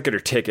 Rim. Click it or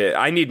ticket.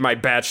 I need my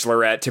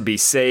bachelorette to be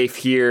safe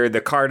here.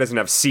 The car doesn't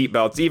have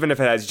seatbelts. Even if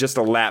it has just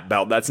a lap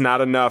belt, that's not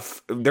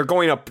enough. They're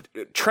going up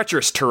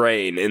treacherous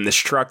terrain in this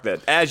truck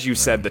that, as you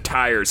said, the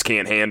tires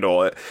can't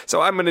handle it. So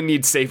I'm going to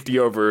need safety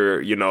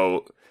over,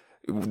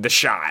 the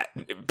shot.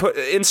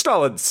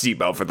 Install a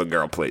seatbelt for the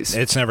girl, please.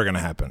 It's never going to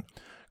happen.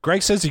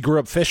 Greg says he grew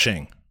up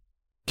fishing.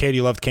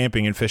 Katie loved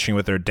camping and fishing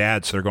with her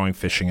dad, so they're going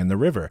fishing in the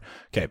river.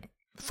 Okay,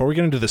 before we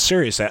get into the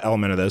serious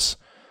element of this,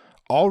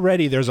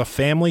 already there's a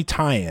family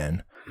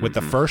tie-in with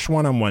the first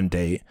one-on-one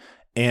date,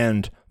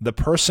 and the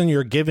person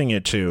you're giving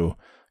it to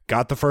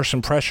got the first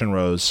impression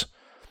rose.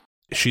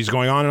 She's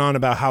going on and on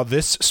about how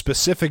this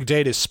specific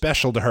date is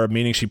special to her,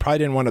 meaning she probably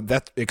didn't want to.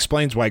 That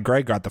explains why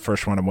Greg got the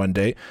first one-on-one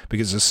date,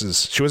 because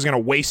she wasn't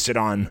going to waste it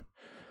on,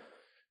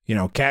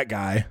 cat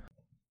guy.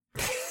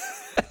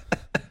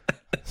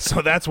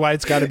 So that's why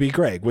it's got to be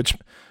Greg, which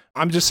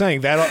I'm just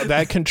saying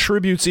that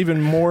contributes even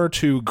more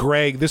to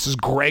Greg. This is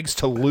Greg's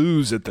to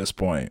lose at this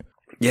point.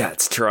 Yeah,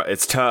 it's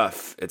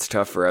tough. It's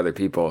tough for other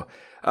people.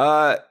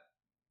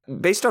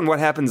 Based on what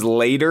happens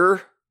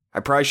later,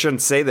 I probably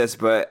shouldn't say this,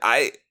 but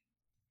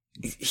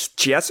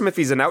she asked him if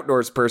he's an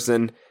outdoors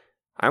person.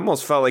 I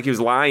almost felt like he was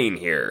lying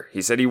here.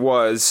 He said he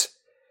was,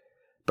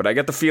 but I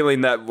got the feeling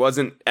that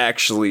wasn't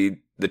actually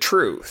the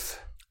truth.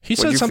 He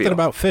said something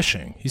about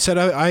fishing. He said,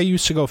 I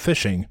used to go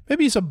fishing.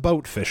 Maybe he's a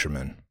boat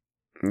fisherman.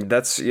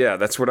 That's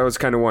what I was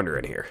kind of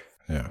wondering here.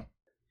 Yeah.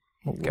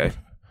 Okay.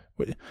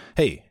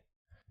 Hey,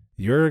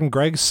 you're in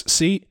Greg's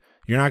seat.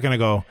 You're not going to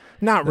go,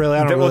 not really.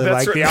 I don't really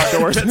like the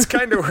outdoors. That's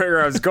kind of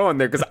where I was going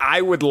there, because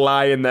I would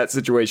lie in that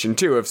situation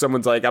too. If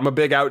someone's like, I'm a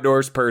big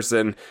outdoors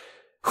person,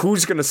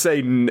 who's going to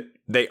say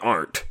they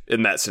aren't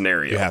in that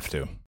scenario? You have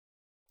to.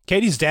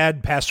 Katie's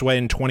dad passed away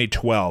in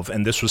 2012,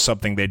 and this was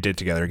something they did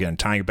together. Again,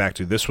 tying it back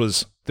to this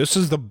is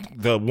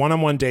the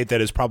one-on-one date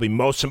that is probably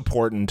most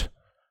important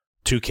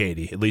to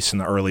Katie, at least in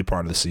the early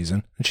part of the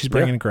season, and she's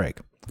bringing in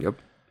Greg. Yep.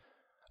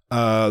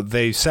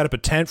 They set up a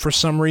tent for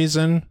some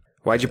reason.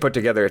 Why'd you put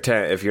together a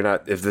tent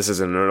if this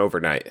isn't an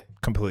overnight?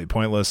 Completely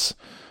pointless.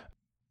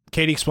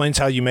 Katie explains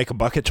how you make a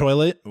bucket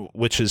toilet,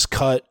 which is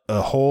cut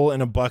a hole in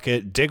a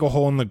bucket, dig a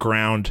hole in the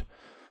ground,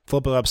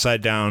 flip it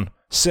upside down,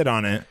 sit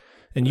on it,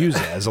 and use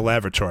it as a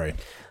lavatory.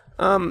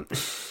 Was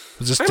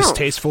this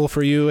distasteful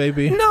for you,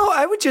 AB? No,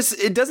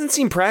 it doesn't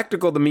seem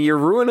practical to me. You're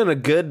ruining a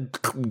good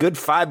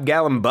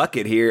 5-gallon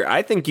bucket here.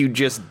 I think you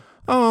just...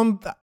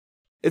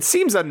 it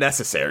seems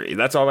unnecessary.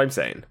 That's all I'm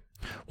saying.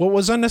 What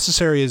was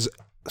unnecessary is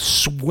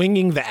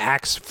swinging the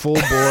axe full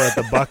bore at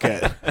the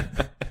bucket.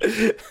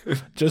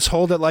 Just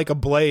hold it like a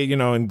blade,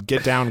 and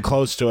get down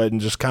close to it and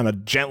just kind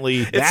of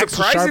gently... It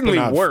surprisingly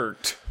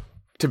worked.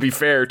 To be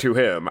fair to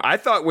him, I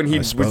thought when he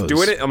was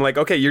doing it, I'm like,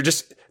 okay,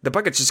 the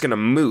bucket's just gonna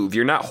move.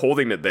 You're not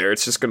holding it there.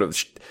 It's just gonna,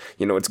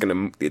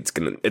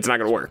 it's not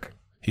gonna work.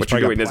 He's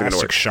probably got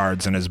plastic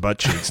shards in his butt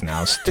cheeks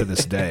now to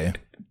this day.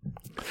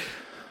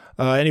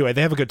 Anyway,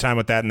 they have a good time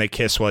with that, and they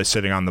kiss while he's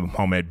sitting on the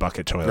homemade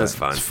bucket toilet. That's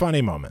fun. It's a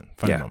funny moment.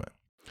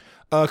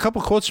 A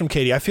couple quotes from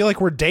Katie. I feel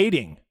like we're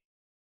dating.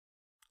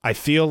 I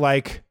feel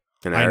like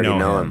and I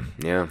know him.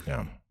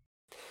 Yeah.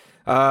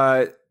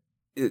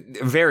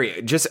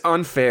 Very just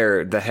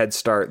unfair, the head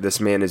start this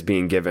man is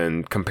being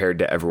given compared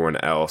to everyone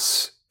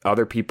else.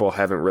 Other people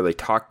haven't really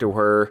talked to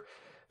her.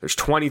 There's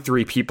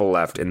 23 people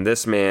left, and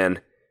this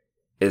man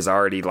is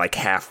already like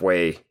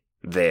halfway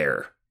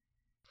there.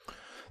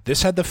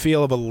 This had the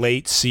feel of a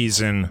late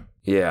season.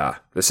 Yeah,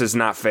 this is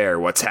not fair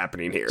what's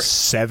happening here.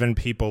 7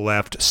 people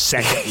left,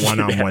 second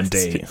one-on-one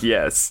date.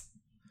 Yes.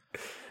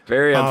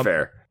 Very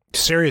unfair.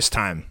 Serious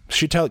time.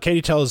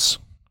 Katie tells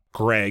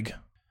Greg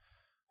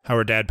how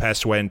her dad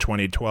passed away in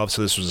 2012,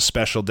 so this was a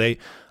special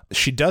date.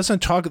 She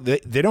doesn't talk,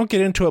 they don't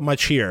get into it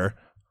much here.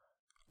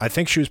 I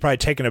think she was probably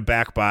taken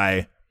aback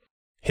by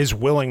his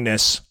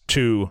willingness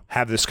to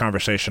have this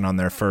conversation on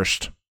their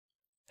first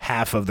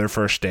half of their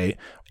first date,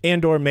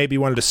 and or maybe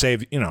wanted to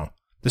save,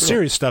 the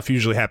serious stuff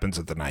usually happens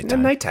at the nighttime. The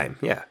nighttime,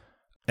 yeah.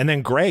 And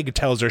then Greg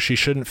tells her she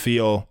shouldn't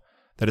feel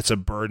that it's a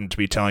burden to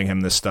be telling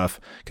him this stuff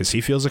because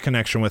he feels a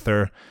connection with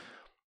her.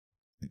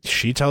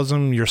 She tells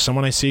him, you're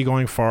someone I see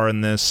going far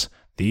in this.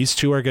 These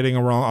two are getting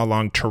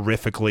along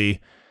terrifically.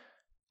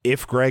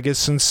 If Greg is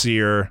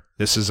sincere,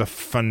 this is a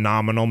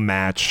phenomenal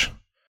match.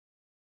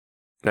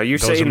 Now, you're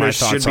saying there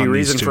should be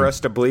reason for us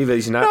to believe that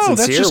he's not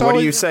sincere? What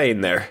are you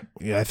saying there?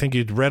 Yeah, I think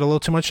you'd read a little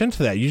too much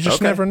into that. You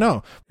just never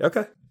know.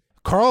 Okay.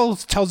 Carl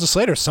tells us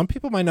later, some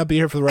people might not be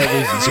here for the right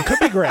reasons. It could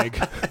be Greg.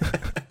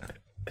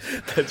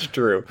 That's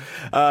true.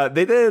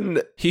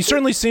 He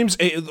certainly seems,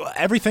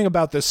 everything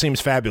about this seems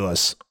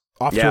fabulous.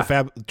 Off to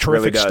a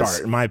terrific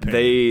start, in my opinion.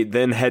 They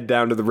then head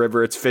down to the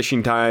river. It's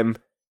fishing time.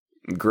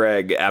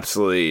 Greg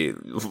absolutely,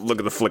 look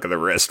at the flick of the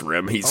wrist,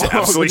 Rim. He's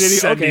absolutely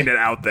sending it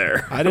out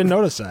there. I didn't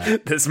notice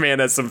that. This man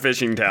has some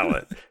fishing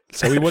talent.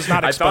 So he was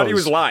not exposed. I thought he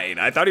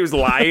was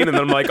lying. And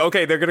then I'm like,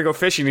 okay, they're going to go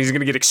fishing. He's going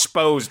to get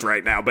exposed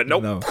right now. But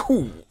nope. No.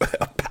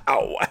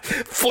 Pow.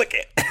 Flick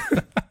it.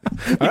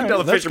 You can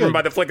tell the fisherman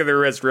by the flick of their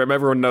wrist, Rim.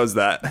 Everyone knows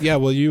that. Yeah,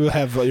 well,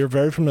 you're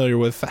very familiar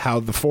with how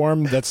the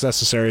form that's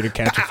necessary to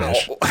catch a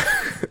fish.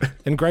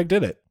 And Greg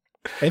did it.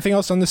 Anything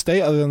else on this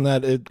day other than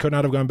that it could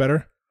not have gone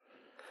better?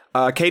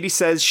 Katie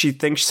says she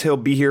thinks he'll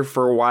be here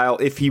for a while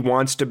if he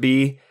wants to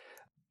be.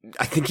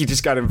 I think he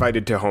just got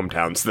invited to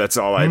hometowns. That's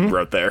all I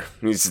wrote there.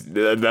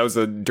 That was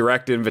a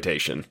direct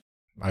invitation.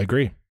 I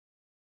agree.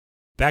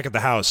 Back at the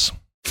house.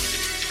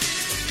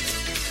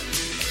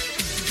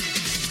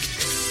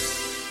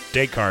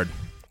 Date card.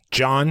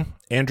 John,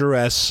 Andrew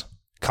S.,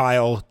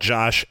 Kyle,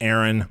 Josh,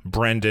 Aaron,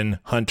 Brendan,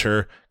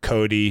 Hunter,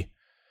 Cody.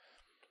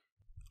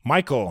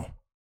 Michael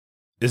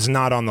is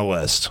not on the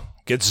list.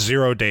 Gets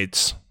 0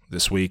 dates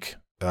this week.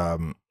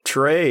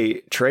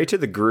 Trey to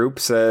the group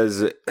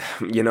says,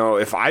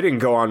 if I didn't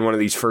go on one of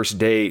these first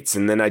dates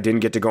and then I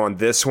didn't get to go on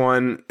this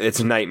one, it's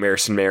a nightmare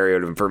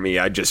scenario for me.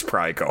 I'd just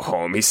probably go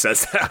home. He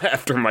says that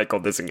after Michael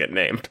doesn't get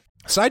named.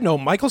 Side note,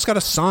 Michael's got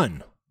a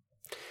son.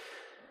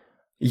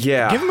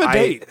 Yeah. Give him a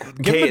date.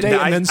 Give him a date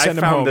and then send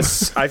him home.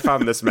 I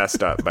found this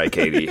messed up by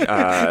Katie.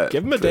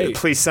 Give him a date.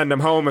 Please send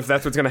him home if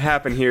that's what's going to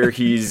happen here.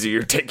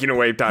 You're taking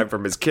away time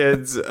from his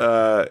kids.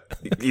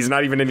 He's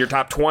not even in your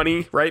top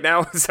 20 right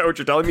now. Is that what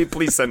you're telling me?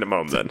 Please send him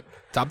home then.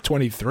 Top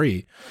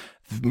 23.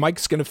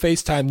 Mike's going to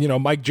FaceTime,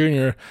 Mike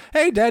Jr.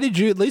 Hey, Daddy, did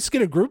you at least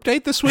get a group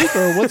date this week?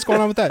 Or what's going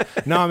on with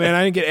that? No, man,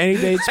 I didn't get any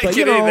dates. But,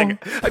 anything.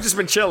 I've just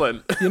been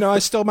chilling. I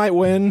still might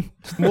win.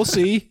 We'll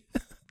see.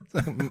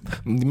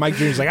 Mike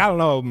Jr.'s like, I don't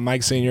know,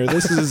 Mike Sr.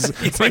 This is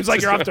seems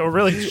like you're off to a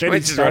really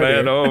shitty start.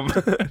 At home.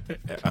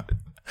 Yeah.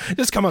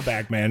 Just coming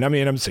back, man. I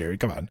mean, I'm serious.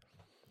 Come on.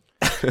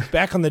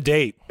 Back on the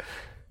date.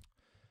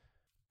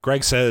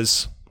 Greg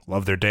says,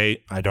 love their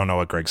date. I don't know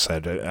what Greg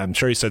said. I'm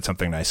sure he said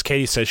something nice.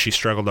 Katie says she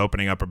struggled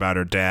opening up about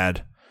her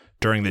dad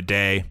during the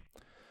day.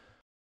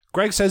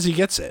 Greg says he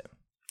gets it.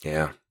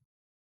 Yeah.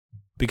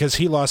 Because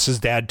he lost his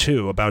dad,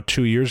 too, about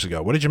 2 years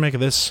ago. What did you make of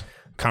this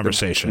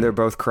conversation? They're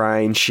both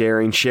crying,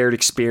 sharing shared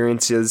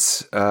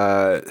experiences.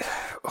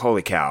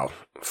 Holy cow,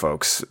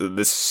 folks.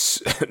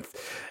 This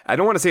I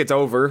don't want to say it's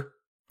over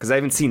because I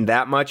haven't seen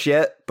that much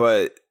yet,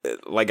 but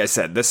like I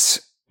said,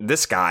 this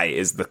guy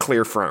is the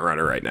clear front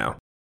runner right now.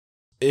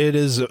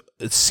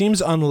 It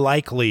seems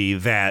unlikely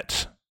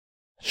that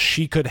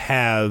she could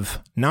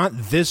have not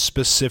this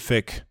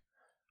specific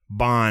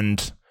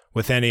bond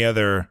with any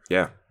other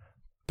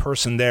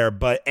person there,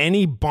 but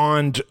any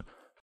bond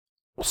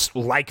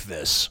like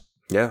this.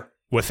 Yeah.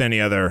 With any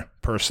other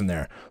person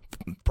there.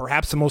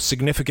 Perhaps the most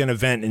significant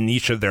event in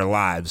each of their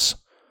lives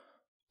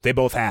they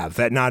both have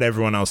that not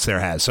everyone else there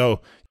has.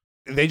 So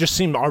they just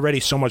seem already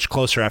so much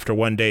closer after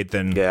one date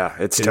than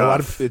it's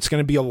tough. It's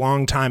going to be a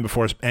long time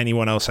before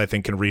anyone else, I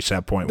think, can reach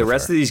that point. The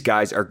rest of these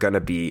guys are going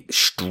to be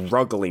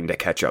struggling to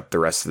catch up the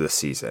rest of the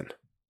season.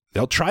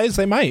 They'll try as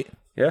they might.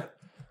 Yeah.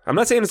 I'm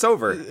not saying it's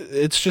over.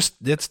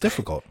 It's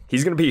difficult.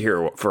 He's going to be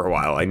here for a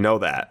while. I know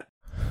that.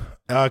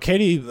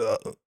 Katie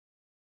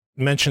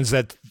mentions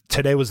that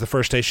today was the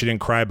first day she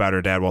didn't cry about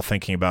her dad while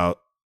thinking about,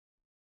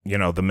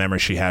 the memory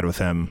she had with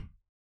him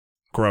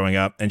growing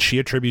up. And she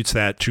attributes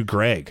that to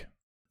Greg.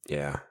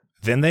 Yeah.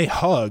 Then they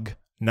hug,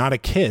 not a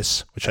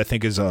kiss, which I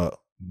think is a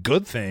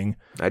good thing.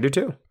 I do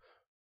too.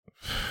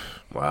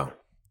 Wow.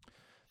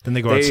 Then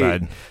they go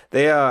outside.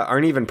 They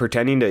aren't even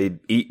pretending to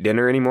eat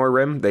dinner anymore,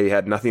 Rim. They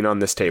had nothing on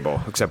this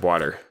table except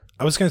water.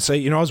 I was going to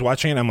say, I was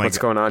watching it and I'm like, what's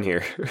going on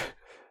here?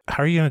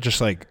 How are you going to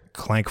just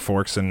clank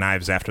forks and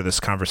knives after this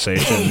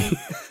conversation?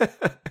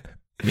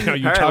 You talk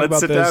let's about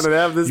sit this, down and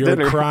have this you're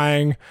dinner.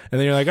 Crying, and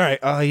then you're like, all right,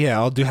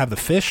 I'll have the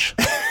fish.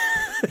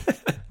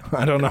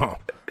 I don't know.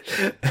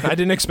 I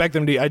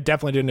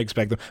definitely didn't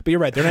expect them. But you're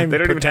right, they're not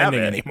even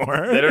pretending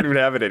anymore. They don't even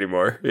have it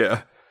anymore.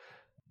 Yeah.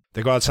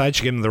 They go outside,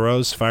 she gives them the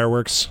rose,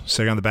 fireworks,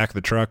 sitting on the back of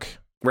the truck.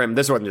 Rim,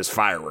 this wasn't just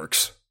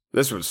fireworks.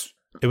 It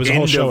was a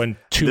whole show in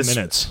 2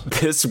 minutes.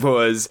 This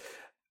was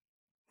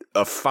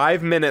a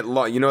 5-minute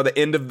long, the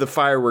end of the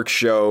fireworks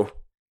show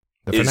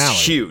is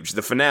huge.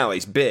 The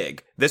finale's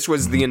big. This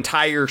was the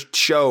entire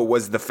show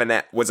was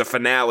a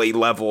finale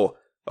level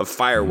of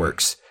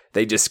fireworks.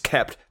 They just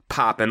kept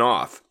popping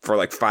off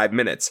for 5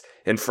 minutes.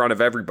 in front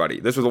of everybody.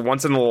 This was a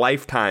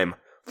once-in-a-lifetime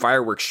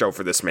fireworks show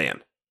for this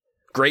man.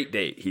 Great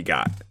date he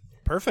got.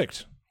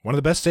 Perfect. One of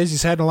the best days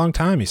he's had in a long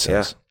time, he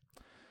says. Yeah.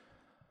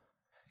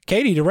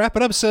 Katie, to wrap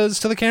it up, says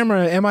to the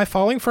camera, am I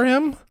falling for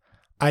him?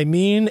 I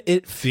mean,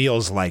 it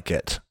feels like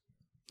it.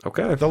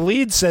 Okay. The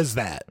lead says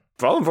that.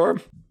 Falling for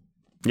him.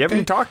 You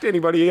haven't talked to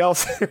anybody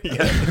else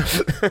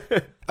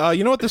yet.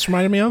 You know what this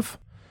reminded me of?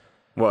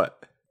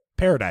 What?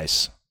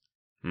 Paradise.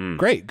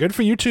 Great. Good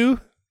for you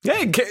two.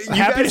 Hey, you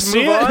happy guys to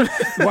see move on?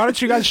 Why don't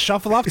you guys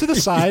shuffle off to the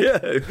side?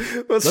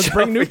 Let's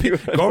bring new people.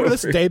 Go over to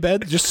this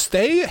daybed. Just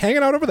stay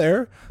hanging out over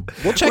there.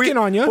 We'll check in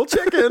on you. We'll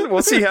check in.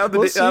 We'll see how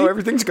how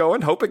everything's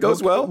going. Hope it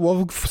goes well.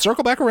 We'll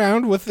circle back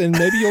around and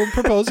maybe you'll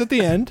propose at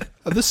the end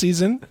of the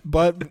season.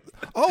 But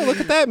look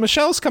at that,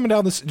 Michelle's coming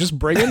down this. Just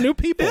bring in new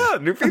people. Yeah,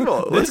 new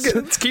people.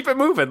 Let's keep it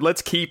moving.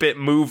 Let's keep it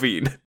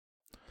moving.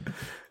 All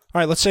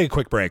right, let's take a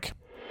quick break.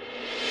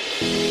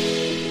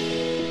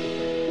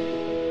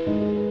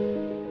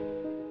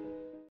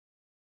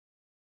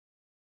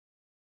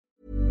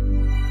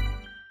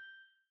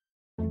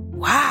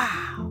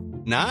 Wow.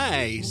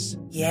 Nice.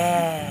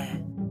 Yeah.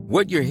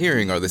 What you're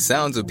hearing are the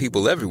sounds of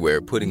people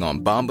everywhere putting on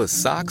Bombas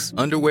socks,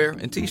 underwear,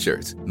 and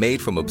T-shirts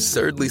made from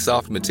absurdly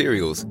soft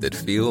materials that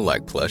feel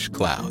like plush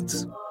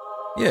clouds.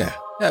 Yeah,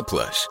 that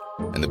plush.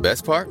 And the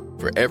best part?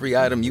 For every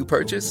item you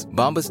purchase,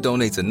 Bombas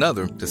donates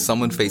another to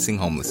someone facing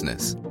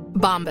homelessness.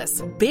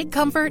 Bombas. Big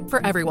comfort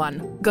for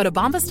everyone. Go to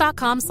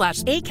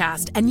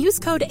bombas.com/ACAST and use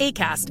code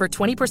ACAST for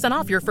 20%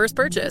 off your first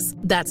purchase.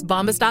 That's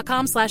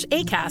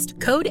bombas.com/ACAST.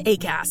 Code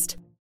ACAST.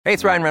 Hey,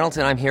 it's Ryan Reynolds,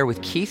 and I'm here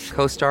with Keith,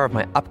 co-star of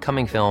my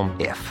upcoming film,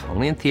 If,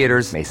 only in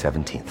theaters May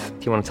 17th.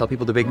 Do you want to tell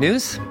people the big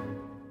news?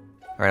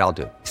 All right, I'll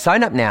do it.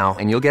 Sign up now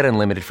and you'll get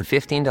unlimited for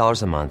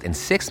 $15 a month and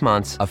 6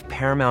 months of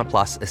Paramount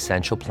Plus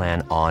Essential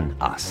Plan on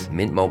us.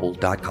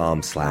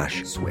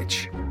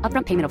 MintMobile.com/switch.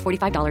 Upfront payment of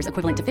 $45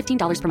 equivalent to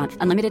 $15 per month.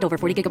 Unlimited over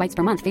 40 gigabytes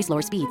per month. Face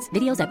lower speeds.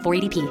 Videos at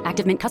 480p.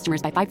 Active Mint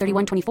customers by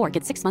 531.24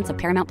 get 6 months of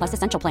Paramount Plus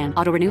Essential Plan.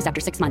 Auto renews after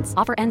 6 months.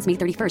 Offer ends May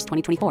 31st,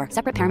 2024.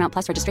 Separate Paramount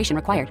Plus registration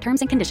required. Terms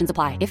and conditions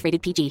apply if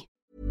rated PG.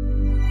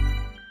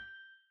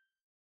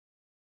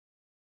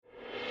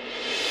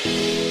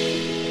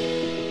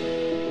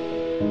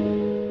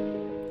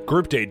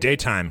 Group date,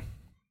 daytime.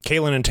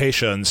 Kaylin and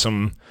Tasha in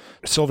some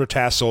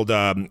silver-tasseled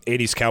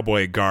 80s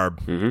cowboy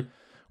garb. Mm-hmm.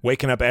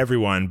 Waking up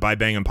everyone by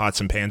banging pots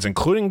and pans,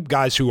 including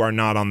guys who are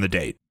not on the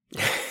date.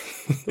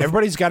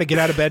 Everybody's got to get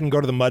out of bed and go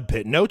to the mud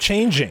pit. No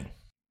changing.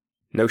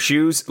 No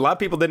shoes. A lot of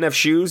people didn't have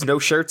shoes. No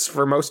shirts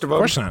for most of them. Of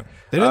course not.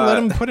 They didn't let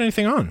them put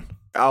anything on.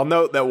 I'll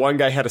note that one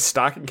guy had a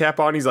stocking cap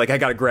on. He's like, I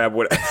got to grab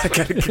what I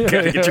got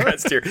to get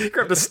dressed here. He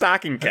grabbed a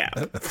stocking cap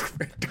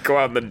to go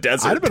out in the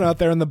desert. I'd have been out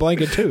there in the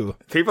blanket too.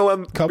 People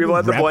had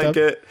the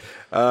blanket.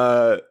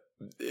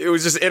 It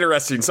was just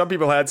interesting. Some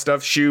people had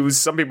stuff, shoes.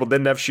 Some people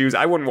didn't have shoes.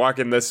 I wouldn't walk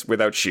in this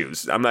without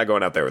shoes. I'm not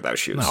going out there without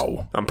shoes.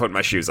 No. I'm putting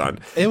my shoes on.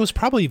 It was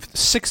probably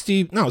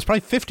 50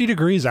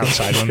 degrees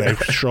outside when they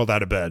strolled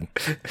out of bed.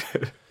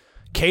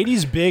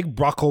 Katie's Big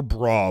Buckle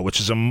Brawl, which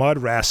is a mud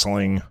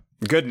wrestling.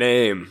 Good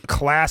name.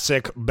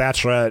 Classic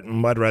bachelorette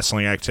mud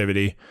wrestling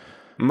activity.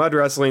 Mud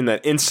wrestling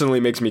that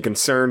instantly makes me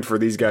concerned for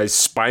these guys'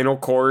 spinal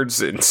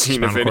cords and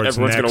seeing if everyone's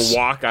going to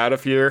walk out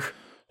of here.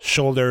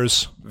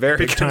 Shoulders. Very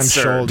big time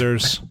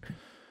shoulders.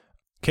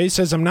 Katie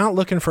says, I'm not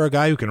looking for a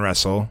guy who can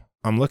wrestle.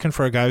 I'm looking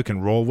for a guy who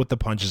can roll with the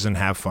punches and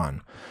have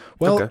fun.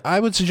 Well, okay. I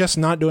would suggest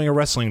not doing a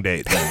wrestling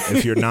date then,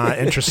 if you're not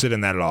interested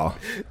in that at all.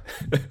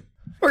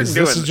 This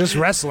is just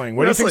wrestling.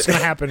 What do you think is going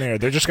to happen here?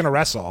 They're just going to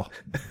wrestle.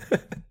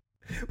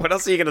 What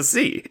else are you going to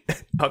see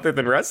other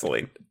than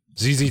wrestling?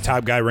 ZZ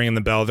Top guy ringing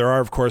the bell. There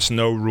are, of course,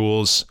 no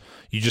rules.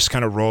 You just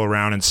kind of roll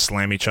around and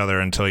slam each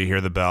other until you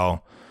hear the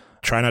bell.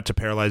 Try not to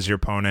paralyze your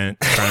opponent.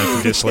 Try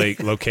not to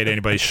dislocate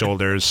anybody's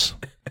shoulders.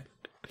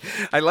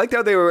 I liked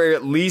how they were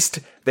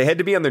they had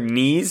to be on their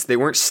knees. They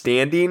weren't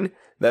standing.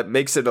 That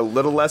makes it a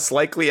little less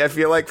likely, I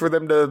feel like, for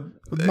them to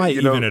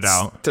even it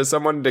out. To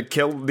someone to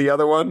kill the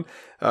other one,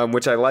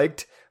 which I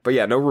liked. But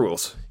yeah, no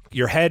rules.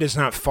 Your head is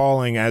not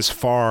falling as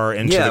far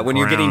into the ground. Yeah, when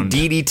you're getting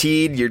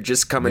DDT'd, you're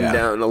just coming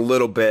down a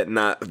little bit,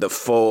 not the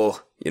full,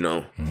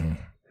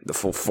 the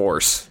full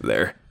force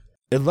there.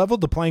 It leveled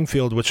the playing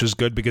field, which is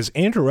good because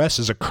Andrew S.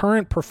 is a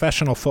current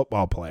professional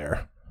football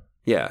player.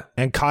 Yeah.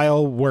 And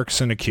Kyle works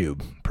in a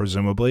cube,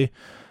 presumably.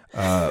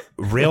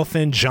 Rail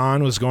Thin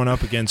John was going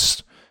up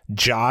against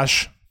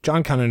Josh.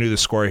 John kind of knew the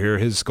score here.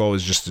 His goal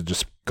is just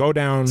to go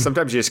down.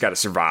 Sometimes you just got to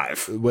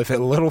survive. With a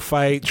little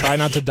fight, try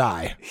not to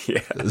die.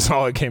 Yeah. That's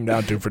all it came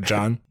down to for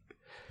John.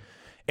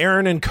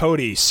 Aaron and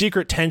Cody,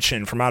 secret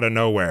tension from out of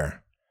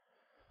nowhere.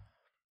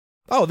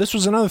 Oh, this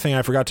was another thing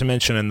I forgot to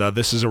mention in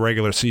This Is a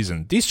Regular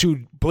Season. These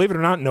two, believe it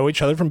or not, know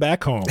each other from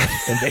back home,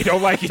 and they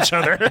don't like each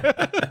other.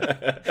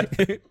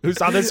 Who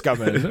saw this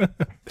coming?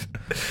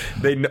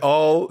 They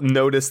all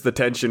noticed the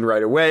tension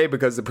right away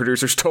because the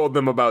producers told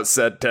them about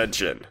said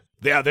tension.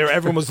 Yeah,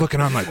 everyone was looking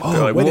on like,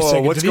 wait a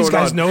second, do these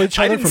guys know each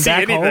other from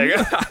back home?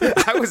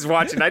 I was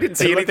watching. I didn't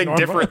see anything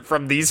different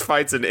from these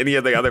fights and any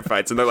of the other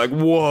fights. And they're like,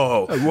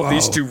 whoa,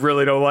 these two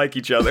really don't like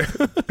each other.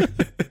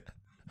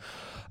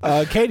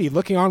 Katie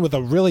looking on with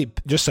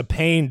just a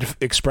pained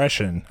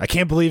expression. I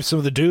can't believe some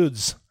of the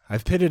dudes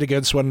I've pitted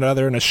against one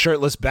another in a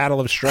shirtless battle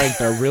of strength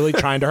are really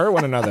trying to hurt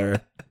one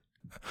another.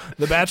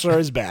 The Bachelor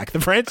is back. The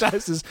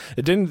franchise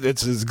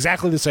it's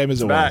exactly the same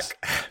as it was.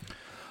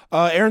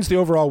 Aaron's the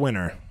overall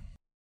winner,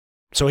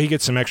 so he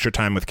gets some extra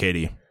time with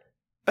Katie.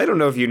 I don't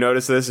know if you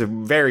noticed this, a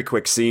very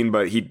quick scene,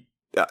 but he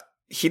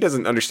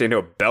doesn't understand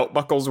how belt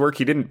buckles work.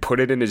 He didn't put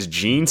it in his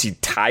jeans. He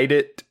tied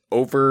it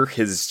over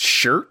his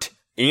shirt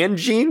and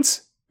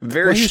jeans.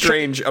 Very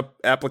strange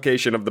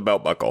application of the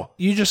belt buckle.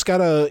 He just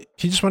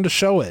wanted to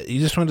show it. You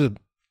just wanted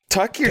to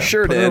tuck your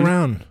shirt in.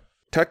 Around.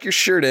 Tuck your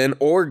shirt in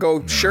or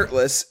go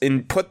shirtless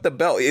and put the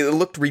belt. It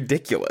looked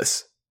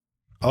ridiculous.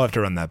 I'll have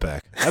to run that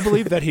back. I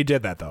believe that he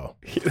did that, though.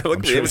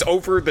 It was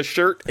over the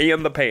shirt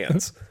and the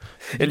pants.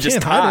 And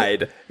just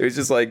tied. It was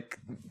just like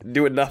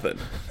doing nothing.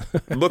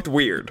 It looked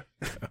weird.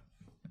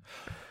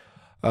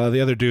 The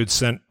other dude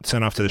sent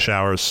off to the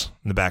showers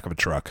in the back of a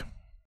truck.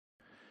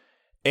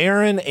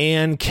 Aaron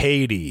and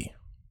Katie.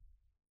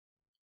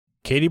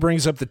 Katie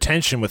brings up the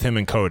tension with him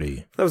and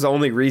Cody. That was the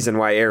only reason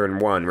why Aaron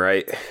won,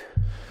 right?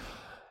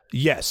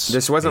 Yes.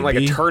 This wasn't like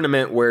a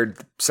tournament where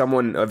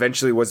someone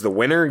eventually was the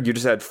winner. You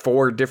just had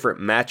 4 different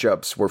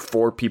matchups where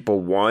 4 people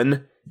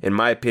won. In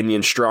my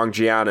opinion, Strong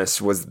Giannis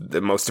was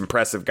the most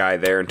impressive guy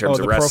there in terms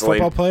of wrestling.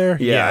 Pro football player?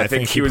 Yeah, I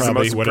think he was the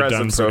most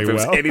impressive. So if it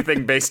was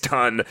anything based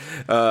on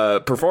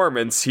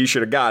performance, he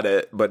should have got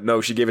it. But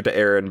no, she gave it to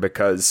Aaron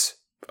because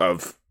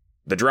of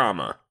the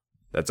drama.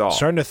 That's all.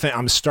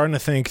 I'm starting to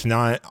think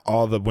not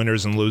all the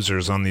winners and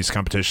losers on these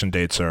competition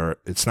dates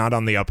it's not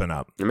on the up and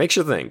up. It makes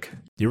you think.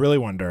 You really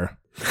wonder,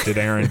 did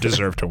Aaron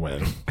deserve to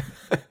win?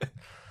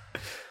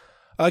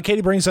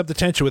 Katie brings up the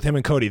tension with him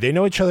and Cody. They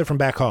know each other from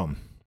back home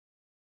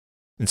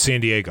in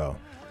San Diego.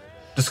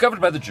 Discovered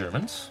by the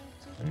Germans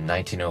in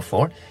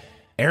 1904.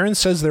 Aaron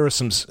says there was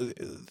some...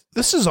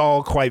 This is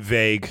all quite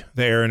vague,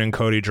 the Aaron and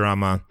Cody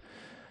drama.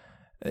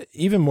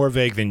 Even more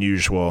vague than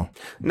usual.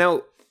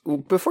 Now,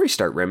 before you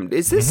start, Rim,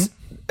 is this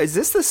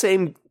the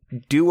same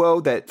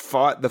duo that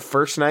fought the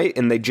first night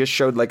and they just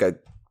showed like a...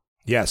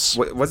 Yes.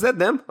 Was that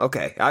them?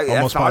 Okay. I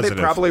thought positive.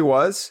 It probably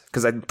was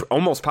because I'm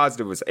almost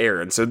positive it was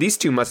Aaron. So these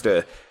two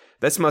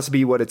this must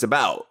be what it's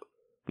about.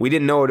 We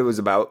didn't know what it was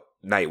about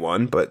night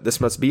one, but this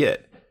must be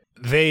it.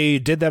 They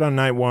did that on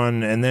night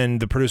one, and then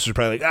the producers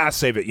probably like,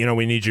 save it.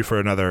 We need you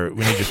for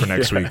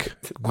next week.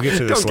 We'll get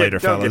to this later,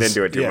 fellas. Don't get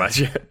into it too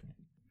much.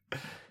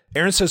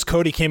 Aaron says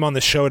Cody came on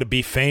the show to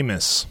be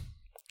famous.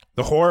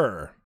 The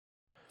horror.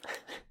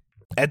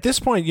 At this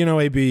point,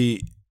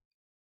 AB,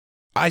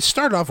 I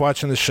started off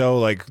watching the show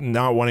like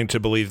not wanting to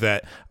believe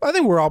that. I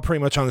think we're all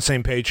pretty much on the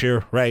same page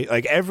here, right?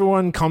 Like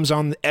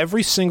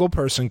every single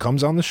person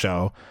comes on the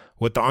show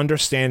with the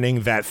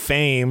understanding that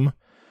fame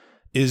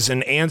is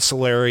an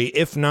ancillary,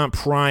 if not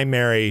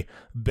primary,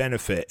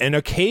 benefit. And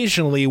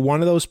occasionally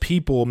one of those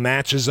people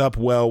matches up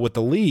well with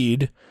the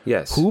lead.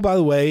 Yes. Who, by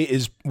the way,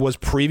 was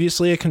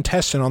previously a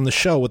contestant on the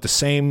show with the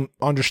same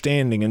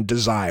understanding and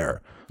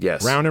desire.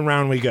 Yes. Round and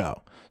round we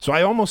go. So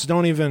I almost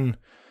don't even...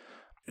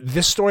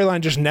 This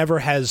storyline just never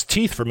has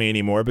teeth for me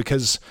anymore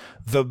because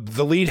the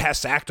lead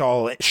has to act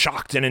all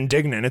shocked and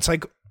indignant. It's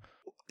like,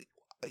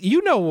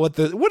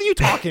 what are you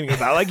talking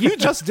about? Like, you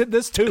just did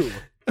this too.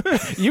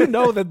 You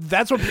know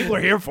that's what people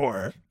are here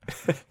for.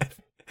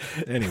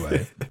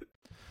 Anyway. Do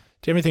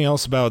you have anything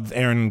else about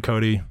Aaron and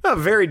Cody?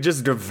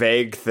 Just a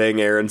vague thing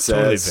Aaron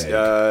says.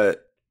 Totally vague.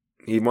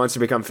 He wants to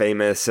become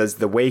famous, says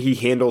the way he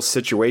handles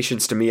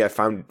situations to me I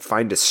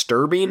find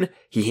disturbing.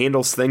 He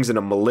handles things in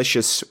a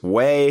malicious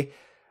way.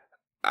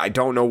 I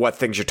don't know what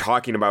things you're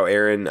talking about,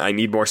 Aaron. I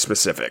need more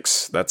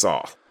specifics. That's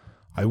all.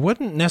 I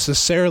wouldn't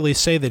necessarily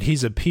say that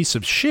he's a piece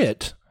of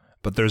shit,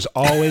 but there's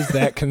always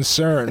that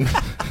concern.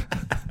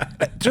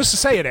 Just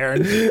say it,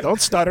 Aaron.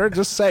 Don't stutter.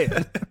 Just say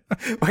it.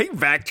 Why are you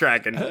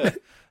backtracking?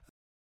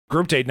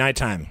 Group date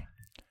nighttime.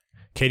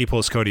 Katie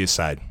pulls Cody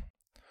aside.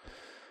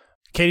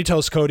 Katie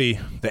tells Cody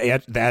the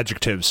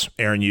adjectives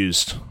Aaron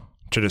used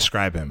to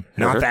describe him,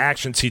 not the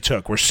actions he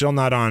took. We're still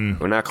not on...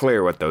 We're not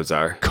clear what those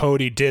are.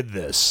 Cody did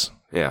this.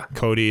 Yeah.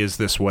 Cody is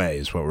this way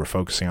is what we're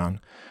focusing on.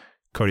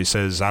 Cody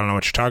says, I don't know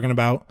what you're talking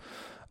about.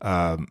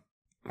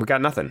 We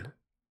got nothing.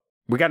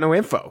 We got no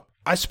info.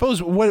 I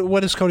suppose,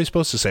 what is Cody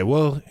supposed to say?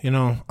 Well,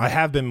 I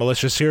have been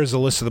malicious. Here's a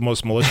list of the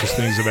most malicious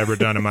things I've ever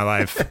done in my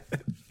life.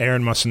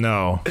 Aaron must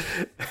know.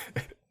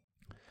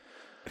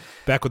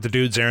 Back with the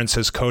dudes, Aaron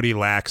says Cody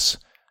lacks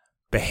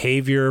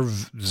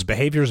behaviors,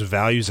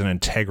 values, and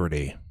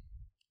integrity.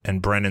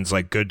 And Brendan's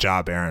like, good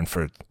job, Aaron,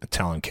 for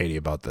telling Katie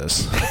about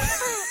this.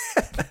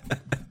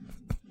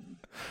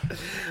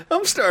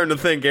 I'm starting to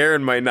think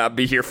Aaron might not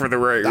be here for the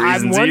right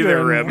reasons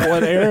either, Rip.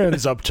 What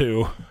Aaron's up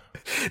to.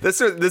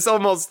 This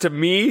almost, to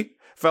me,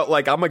 felt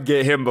like I'm going to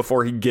get him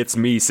before he gets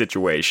me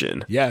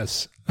situation.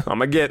 Yes. let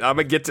me get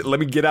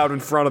out in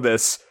front of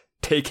this,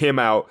 take him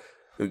out,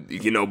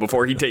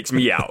 before he takes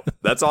me out.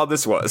 That's all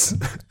this was.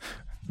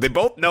 They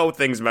both know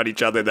things about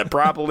each other that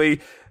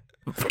probably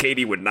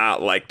Katie would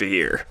not like to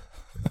hear.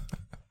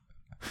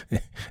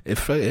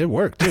 If it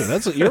worked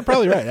too. You're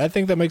probably right. I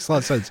think that makes a lot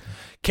of sense.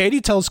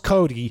 Katie tells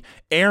Cody,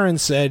 Aaron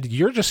said,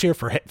 "You're just here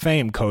for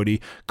fame,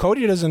 Cody."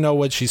 Cody doesn't know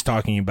what she's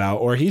talking about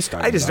or he's talking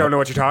about. I just don't know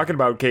what you're talking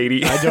about,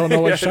 Katie. I don't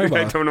know what you're talking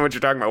about. I don't know what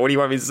you're talking about. What do you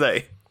want me to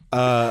say?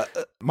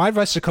 My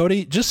advice to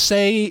Cody, just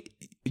say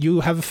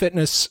you have a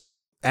fitness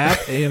app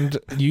and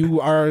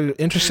you are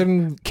interested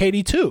in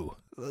Katie too.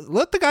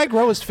 Let the guy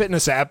grow his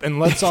fitness app and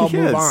let's all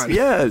move on.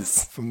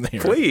 Yes. From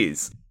there.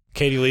 Please.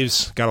 Katie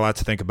leaves. Got a lot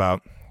to think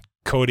about.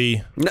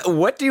 Cody. No,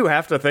 what do you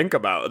have to think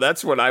about?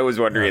 That's what I was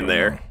wondering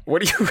there.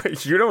 What do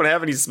you don't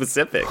have any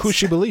specifics. Who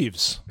she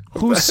believes.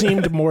 Who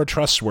seemed more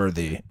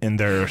trustworthy in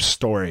their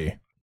story.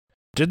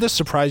 Did this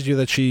surprise you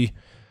that she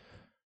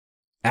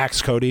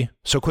axed Cody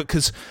so quick?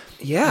 Because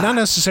not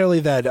necessarily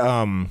that,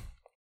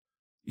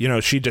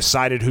 she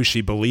decided who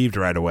she believed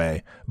right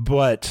away,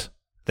 but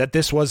that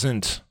this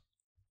wasn't,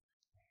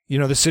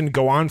 this didn't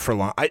go on for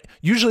long.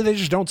 Usually they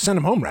just don't send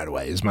him home right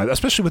away,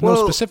 especially with no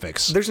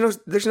specifics.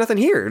 There's nothing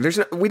here.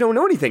 We don't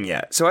know anything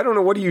yet. So I don't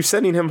know, what are you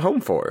sending him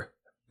home for?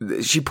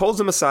 She pulls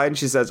him aside and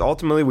she says,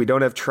 ultimately, we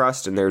don't have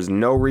trust and there's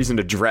no reason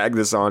to drag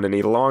this on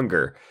any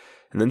longer.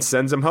 And then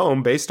sends him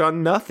home based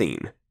on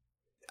nothing.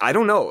 I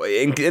don't know.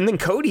 And then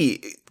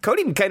Cody kind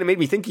of made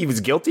me think he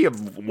was guilty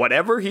of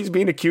whatever he's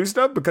being accused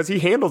of because he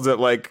handles it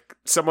like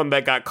someone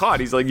that got caught.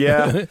 He's like,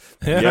 yeah,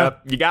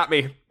 you got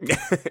me.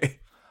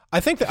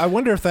 I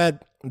wonder if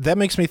that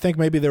makes me think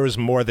maybe there was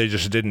more they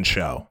just didn't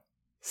show.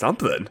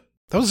 Something.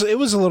 It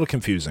was a little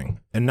confusing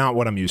and not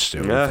what I'm used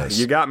to. Yeah,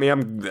 you got me.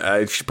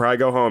 I should probably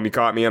go home. You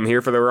caught me. I'm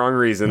here for the wrong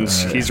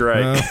reasons. He's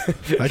right.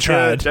 I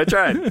tried. I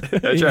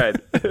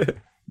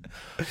tried.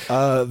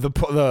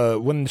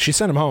 When she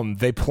sent him home,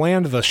 they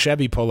planned the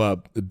Chevy pull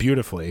up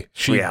beautifully.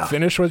 She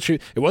finished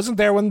it wasn't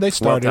there when they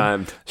started. Well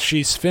timed.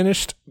 She's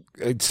finished.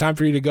 It's time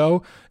for you to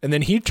go. And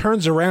then he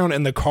turns around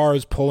and the car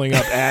is pulling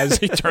up as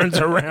he turns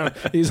around.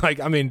 He's like,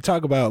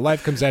 talk about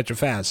life comes at you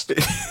fast.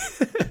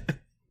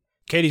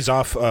 Katie's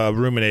off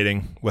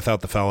ruminating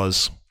without the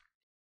fellas.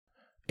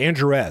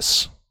 Andrew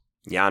S.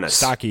 Giannis.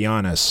 Stocky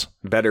Giannis.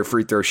 Better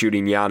free throw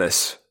shooting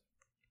Giannis.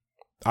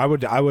 I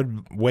would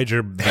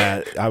wager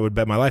that I would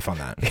bet my life on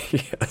that.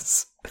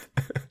 Yes.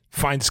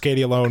 Finds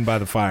Katie alone by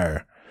the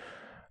fire.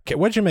 Okay,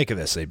 what'd you make of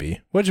this,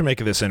 AB? What'd you make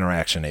of this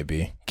interaction,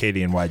 AB?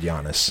 Katie and White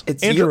Giannis.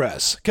 It's Andrew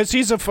S. Because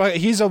he's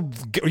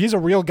a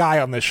real guy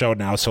on this show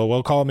now, so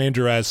we'll call him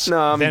Andrew S. No,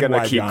 I'm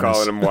gonna keep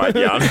calling him White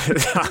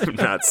Giannis. I'm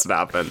not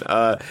stopping.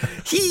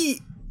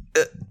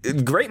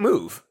 Great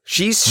move.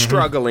 She's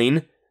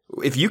struggling.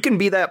 If you can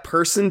be that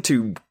person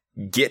to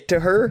get to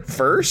her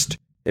first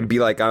and be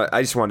like,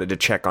 I just wanted to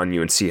check on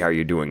you and see how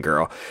you're doing,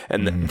 girl.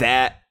 And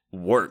that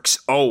works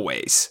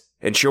always.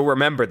 And she'll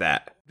remember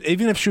that.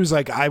 Even if she was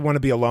like, I want to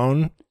be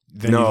alone,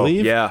 then you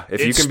leave. Yeah.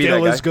 If you can be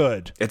that guy, is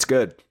good. It's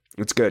good.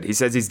 It's good. He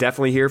says he's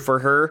definitely here for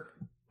her,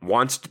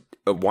 wants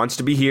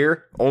to be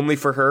here only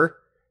for her.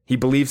 He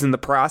believes in the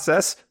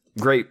process.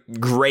 Great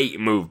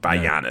move by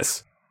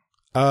Giannis.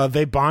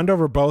 They bond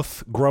over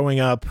both growing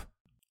up.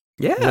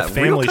 Yeah. With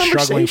families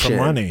struggling for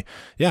money.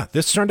 Yeah.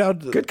 This turned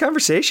out good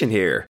conversation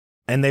here.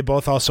 And they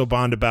both also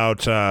bond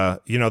about,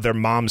 their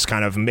moms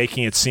kind of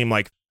making it seem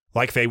like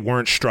they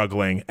weren't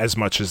struggling as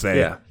much as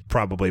they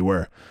probably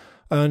were.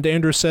 And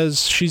Andrew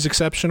says she's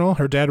exceptional.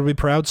 Her dad would be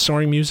proud,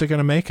 soaring music and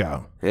a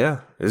makeout. Yeah,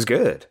 it was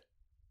good.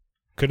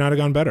 Could not have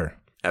gone better.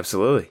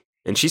 Absolutely.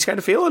 And she's kind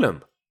of feeling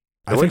him.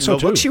 I think so,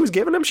 too. The look she was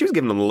giving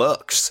him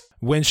looks.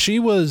 When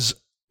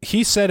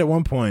he said at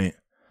one point,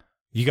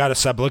 you got to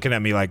stop looking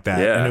at me like that.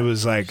 Yeah. And it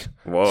was like,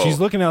 whoa. She's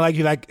looking at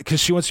you like, because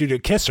she wants you to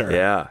kiss her.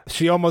 Yeah.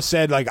 She almost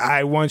said like,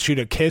 I want you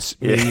to kiss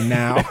me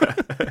now.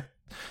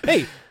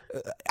 Hey,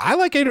 I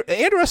like Andrew.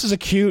 Andrew S. is a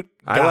cute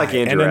guy. I like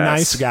Andrew and a S.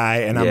 nice guy,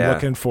 and I'm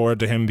looking forward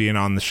to him being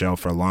on the show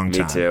for a long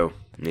time.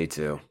 Me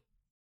too.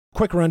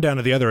 Quick rundown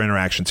of the other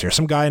interactions here.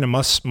 Some guy in a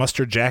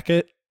mustard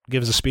jacket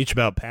gives a speech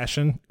about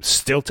passion.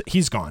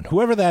 He's gone.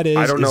 Whoever that is,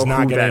 I don't know is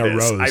not who getting that a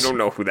is. rose. I don't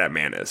know who that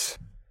man is.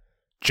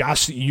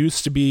 Josh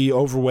used to be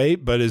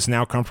overweight, but is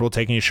now comfortable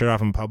taking his shirt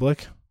off in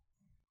public.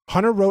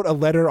 Hunter wrote a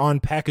letter on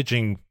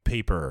packaging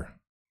paper.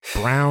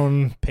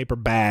 Brown paper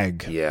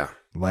bag. Yeah.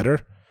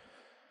 Letter.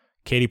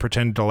 Katie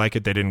pretended to like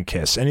it. They didn't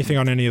kiss. Anything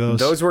on any of those?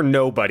 Those were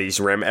nobodies,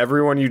 Rim.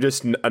 Everyone you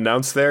just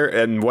announced there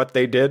and what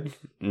they did,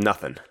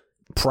 nothing.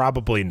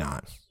 Probably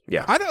not.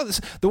 Yeah. I don't.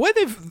 The way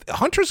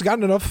Hunter's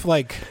gotten enough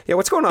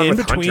what's going on in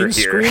with between Hunter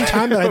here? screen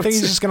time that I think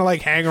he's just gonna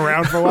hang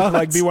around for a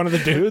while, be one of the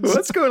dudes.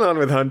 What's going on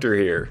with Hunter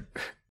here?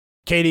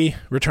 Katie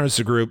returns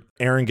to group.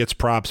 Aaron gets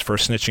props for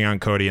snitching on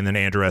Cody, and then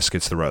Andrew S.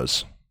 gets the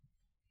rose.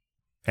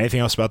 Anything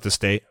else about this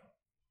date?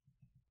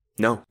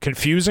 No.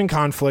 Confusing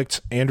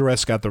conflict. Andrew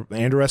S.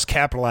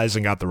 capitalized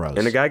and got the rose.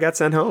 And the guy got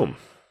sent home.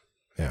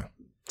 Yeah.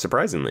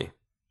 Surprisingly.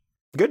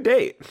 Good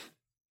date.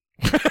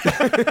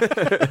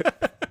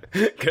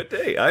 Good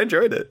day. I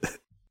enjoyed it.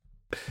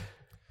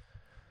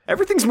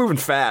 Everything's moving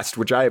fast,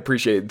 which I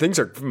appreciate. Things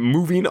are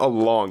moving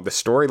along. The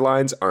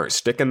storylines aren't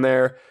sticking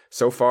there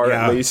so far,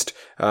 at least.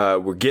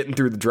 We're getting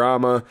through the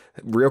drama.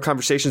 Real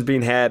conversations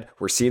being had.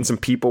 We're seeing some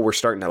people we're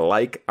starting to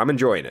like. I'm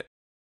enjoying it.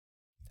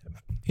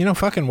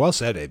 Fucking well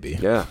said, AB.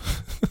 Yeah.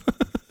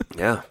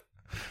 Yeah.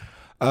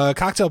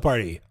 Cocktail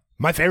party.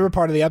 My favorite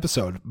part of the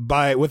episode with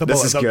a bullet.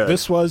 This is good.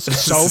 This was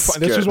so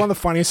fun. This was one of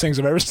the funniest things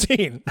I've ever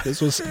seen.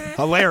 This was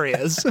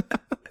hilarious.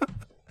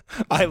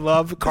 I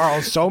love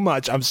Carl so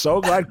much. I'm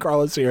so glad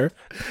Carl is here.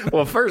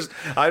 Well, first,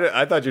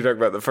 I thought you were talking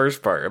about the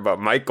first part, about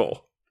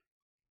Michael.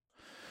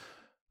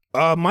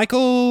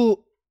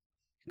 Michael,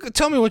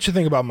 tell me what you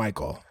think about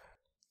Michael.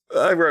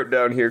 I wrote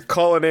down here,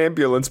 call an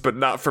ambulance, but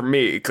not for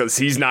me, because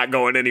he's not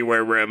going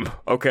anywhere, Rim.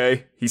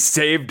 Okay? He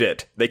saved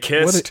it. They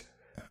kissed.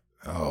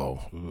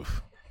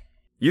 Oof.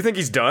 You think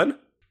he's done?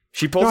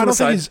 She pulls him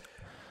aside.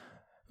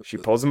 She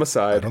pulls him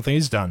aside. I don't think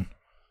he's done.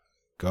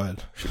 Go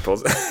ahead. She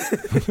pulls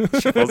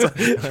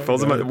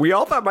him. We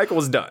all thought Michael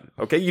was done.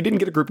 Okay, you didn't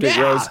get a group date,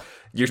 Rose.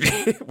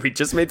 We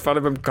just made fun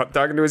of him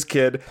talking to his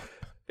kid.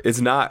 It's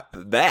not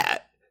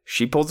that.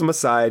 She pulls him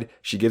aside.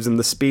 She gives him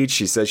the speech.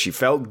 She says she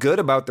felt good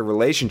about the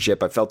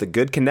relationship. I felt a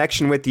good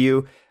connection with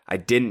you. I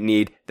didn't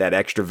need that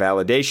extra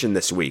validation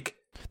this week.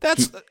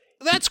 That's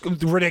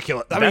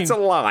ridiculous. That's a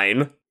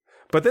line.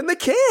 But then the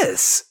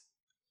kiss.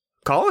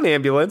 Call an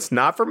ambulance,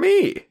 not for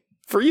me.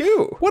 For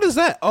you. What is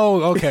that?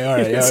 Oh, okay, all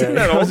right. Isn't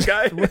that old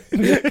guy?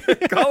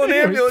 Call an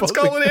ambulance,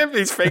 call an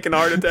ambulance. He's faking a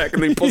heart attack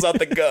and then he pulls out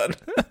the gun.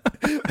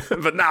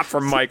 But not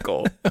for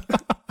Michael.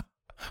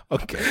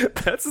 Okay.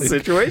 That's the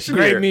situation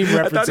Great here. meme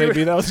reference,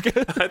 AB. That was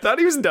good. I thought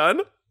he was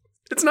done.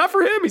 It's not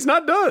for him. He's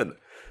not done.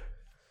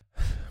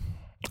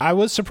 I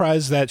was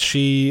surprised that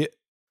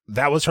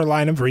that was her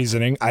line of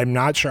reasoning. I'm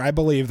not sure I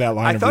believe that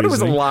line of reasoning. I thought it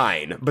was a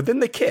line, but then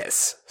they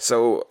kiss.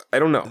 So, I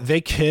don't know. They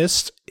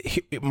kissed.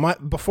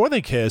 Before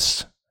they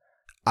kissed,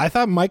 I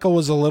thought Michael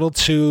was a little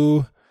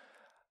too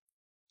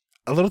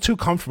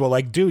comfortable.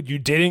 Like, dude, you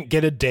didn't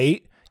get a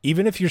date.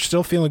 Even if you're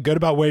still feeling good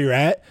about where you're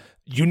at,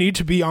 you need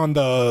to be on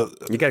the...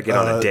 You got to get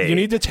on a date. You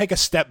need to take a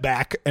step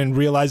back and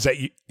realize that,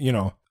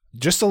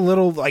 just a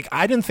little... Like,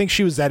 I didn't think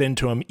she was that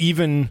into him,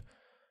 even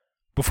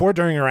before,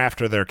 during, or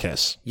after their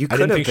kiss. I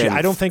don't think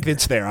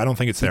it's there. I don't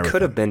think it's there. You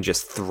could have been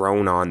just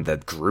thrown on the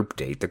group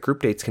date. The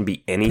group dates can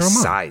be any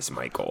size,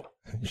 Michael.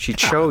 She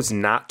chose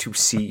not to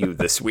see you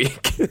this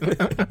week.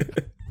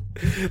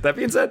 That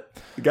being said,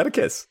 you got a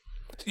kiss.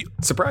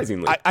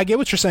 Surprisingly. I get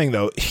what you're saying,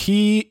 though.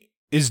 He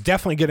is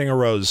definitely getting a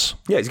rose.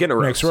 Yeah, he's getting a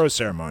rose. Next rose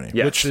ceremony,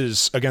 which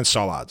is against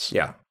all odds.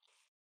 Yeah.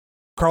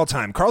 Carl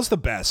time. Carl's the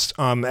best.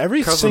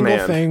 Every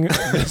single thing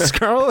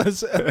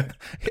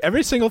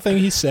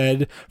he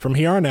said from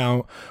here on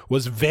out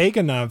was vague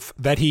enough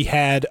that he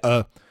had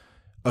a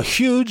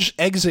huge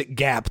exit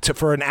gap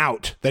for an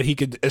out that he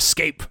could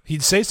escape.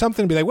 He'd say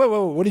something and be like,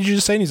 whoa, what did you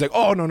just say? And he's like,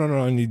 oh, no.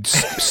 And he'd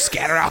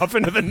scatter off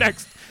into the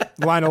next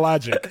line of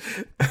logic.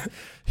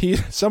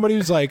 Somebody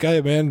was like,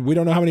 hey, man, we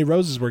don't know how many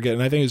roses we're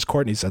getting. I think it was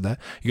Courtney said that.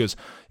 He goes,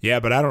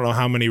 yeah, but I don't know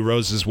how many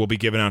roses we'll be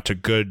giving out to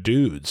good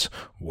dudes.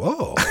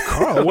 Whoa,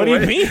 Carl, what do you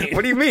mean?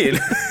 What do you mean?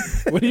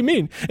 What do you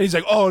mean? And he's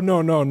like, oh,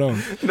 no.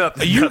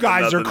 You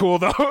guys are cool,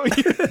 though.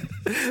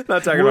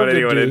 Not talking about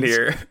anyone in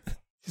here.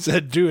 He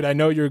said, dude, I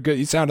know you're good.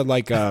 You sounded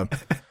like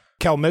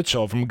Kel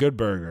Mitchell from Good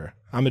Burger.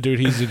 I'm a dude,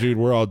 he's a dude,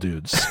 we're all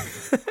dudes.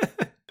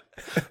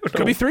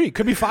 Could be 3,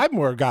 could be 5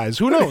 more guys.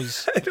 Who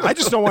knows? I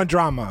just don't want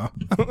drama.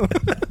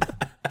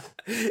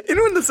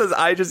 Anyone that says,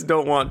 I just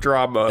don't want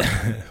drama,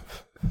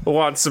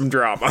 wants some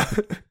drama.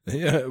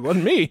 Yeah, it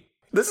wasn't me.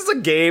 This is a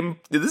game.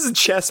 This is a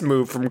chess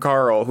move from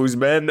Carl, who's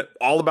been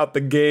all about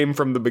the game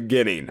from the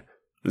beginning.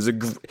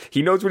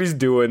 He knows what he's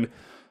doing.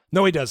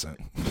 No, he doesn't.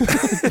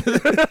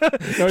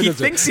 He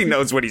thinks he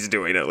knows what he's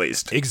doing, at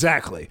least.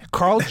 Exactly.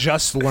 Carl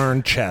just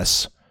learned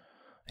chess.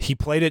 He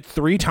played it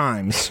 3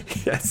 times.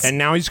 Yes. And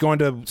now he's going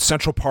to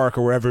Central Park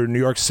or wherever in New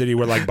York City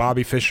where like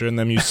Bobby Fischer and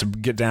them used to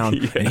get down.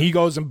 Yeah. And he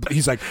goes and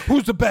he's like,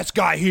 who's the best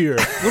guy here?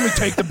 Let me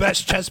take the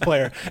best chess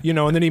player.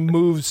 And then he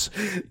moves,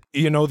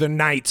 the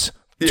knight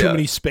too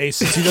many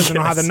spaces. He doesn't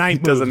know how the knight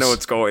moves. He doesn't know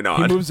what's going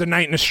on. He moves the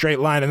knight in a straight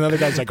line. And the other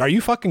guy's like, are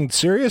you fucking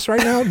serious right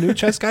now? New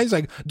chess guy? He's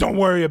like, don't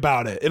worry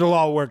about it. It'll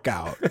all work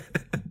out.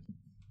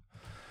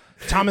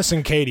 Thomas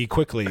and Katie,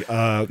 quickly.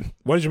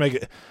 What did you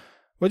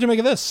make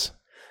of this?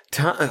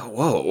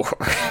 Whoa.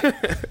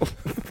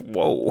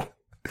 Whoa.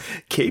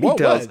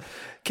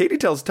 Katie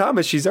tells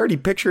Thomas she's already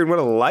picturing what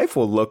a life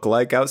will look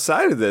like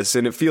outside of this,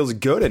 and it feels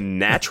good and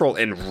natural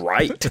and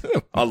right.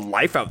 A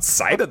life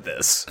outside of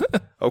this.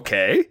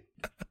 Okay.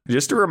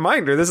 Just a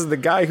reminder, this is the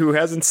guy who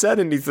hasn't said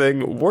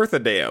anything worth a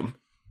damn.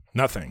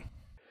 Nothing.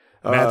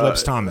 Mad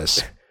Libs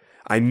Thomas.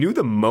 I knew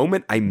the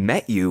moment I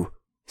met you,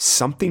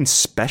 something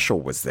special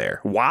was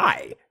there.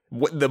 Why?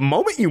 The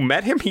moment you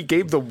met him, he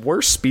gave the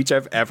worst speech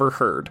I've ever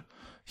heard.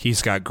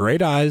 He's got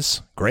great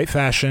eyes, great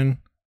fashion,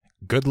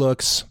 good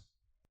looks.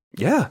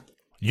 Yeah.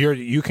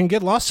 You can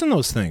get lost in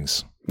those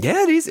things.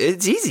 Yeah,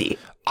 it's easy.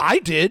 I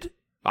did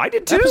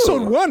too.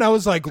 Episode 1, I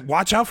was like,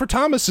 watch out for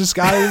Thomas. This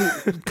guy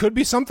could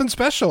be something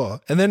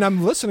special. And then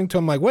I'm listening to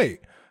him like,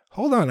 wait,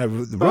 hold on.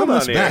 I've run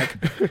this back.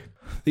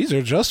 These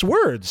are just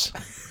words.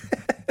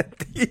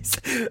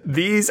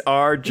 These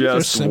are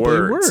just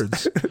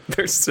words.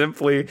 They're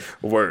simply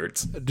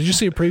words. Did you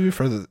see a preview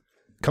for the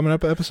coming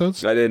up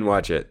episodes? I didn't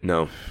watch it.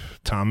 No.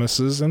 Thomas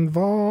is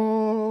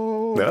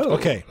involved. No.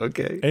 Okay.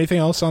 Okay. Anything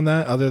else on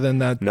that other than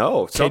that?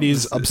 No.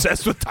 Katie's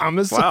obsessed with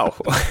Thomas. Wow.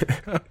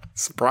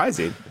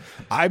 Surprising.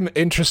 I'm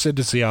interested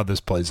to see how this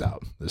plays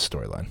out, this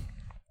storyline.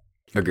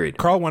 Agreed.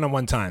 Carl won on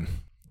one time.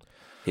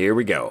 Here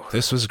we go.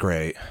 This was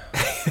great.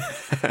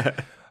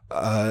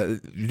 Do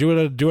you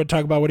want to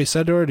talk about what he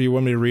said to her, or do you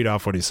want me to read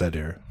off what he said to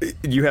her?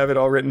 You have it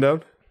all written down?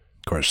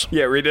 Of course.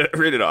 Yeah, read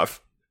it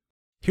off.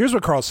 Here's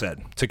what Carl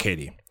said to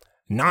Katie.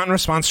 Not in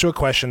response to a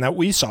question that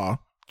we saw,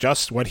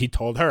 just what he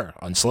told her,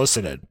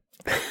 unsolicited.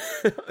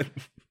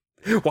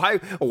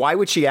 Why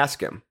would she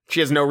ask him? She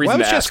has no reason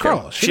to ask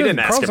Carl? him. She didn't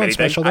ask him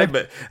anything. Special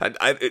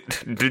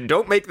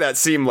don't make that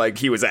seem like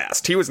he was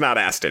asked. He was not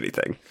asked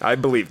anything. I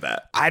believe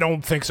that. I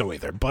don't think so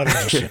either, but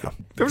just,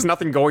 there was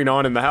nothing going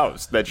on in the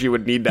house that she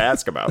would need to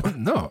ask about.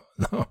 No.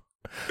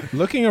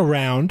 Looking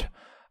around,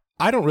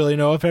 I don't really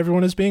know if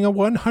everyone is being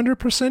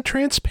 100%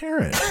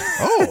 transparent.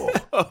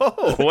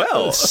 Oh,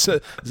 well. Is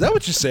that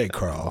what you say,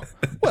 Carl?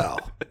 Well,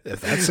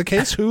 if that's the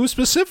case, who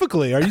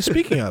specifically are you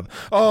speaking of?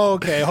 Oh,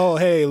 okay. Oh,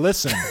 hey,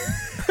 listen.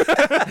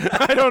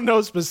 I don't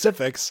know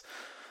specifics.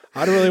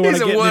 I don't really want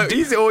to get into...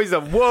 He's always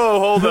whoa,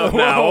 hold up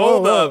now.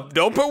 Hold up.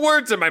 Don't put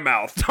words in my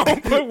mouth.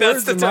 Don't put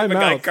That's words the in my type of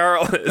guy mouth.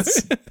 Carl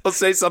is. He'll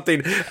say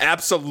something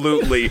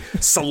absolutely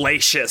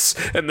salacious,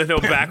 and then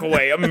he'll back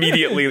away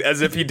immediately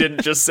as if he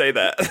didn't just say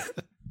that.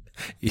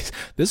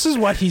 This is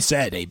what he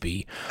said,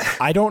 AB.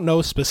 I don't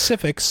know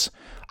specifics.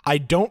 I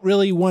don't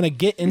really want to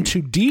get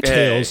into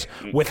details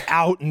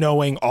without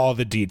knowing all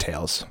the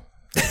details.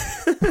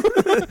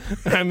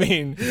 I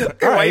mean, why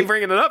are you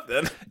bringing it up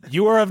then?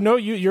 You are of no.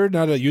 You're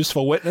not a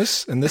useful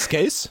witness in this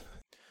case.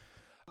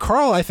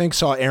 Carl, I think,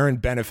 saw Aaron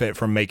benefit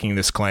from making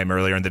this claim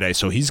earlier in the day,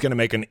 so he's going to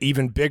make an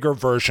even bigger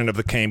version of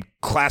the claim,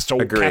 cast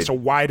a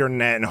wider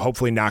net, and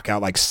hopefully knock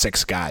out like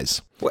 6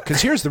 guys.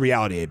 Because here's the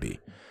reality, AB.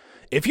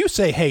 If you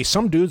say, hey,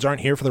 some dudes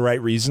aren't here for the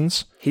right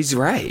reasons, he's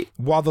right.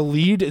 While the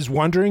lead is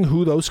wondering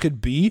who those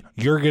could be,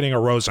 you're getting a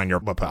rose on your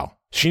lapel.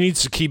 She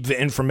needs to keep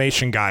the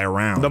information guy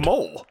around. The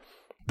mole.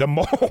 The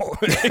mole.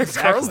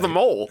 Exactly. Carl's the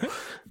mole.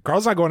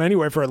 Carl's not going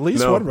anywhere for at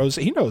least one rose.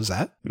 He knows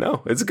that.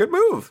 No, it's a good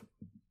move.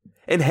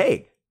 And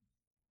hey,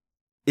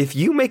 if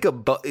you make a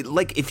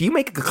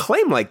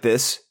claim like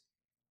this,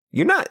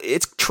 you're not.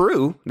 It's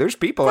true. There's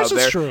people out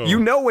there. True. You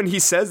know, when he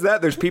says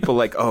that, there's people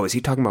like, oh, is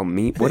he talking about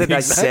me? What did I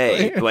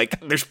say? Like,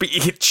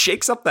 it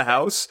shakes up the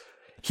house.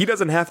 He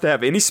doesn't have to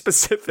have any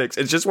specifics.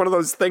 It's just one of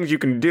those things you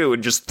can do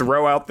and just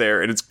throw out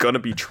there, and it's gonna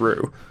be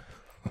true.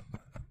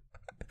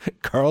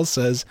 Carl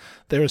says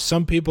there are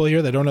some people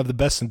here that don't have the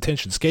best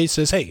intentions. Kay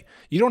says, hey,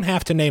 you don't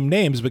have to name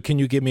names, but can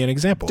you give me an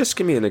example? Just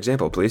give me an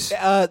example, please.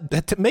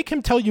 To make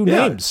him tell you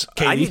names,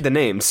 Katie. I need the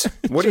names.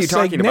 What are you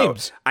talking about?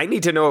 Names. I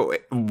need to know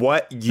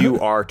what you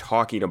are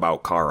talking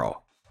about,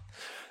 Carl.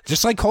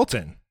 Just like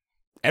Colton.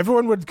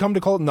 Everyone would come to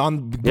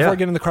Colton before I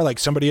get in the car, like,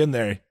 somebody in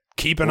there,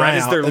 keep an eye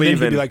out. They're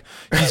leaving. Then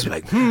he's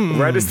like,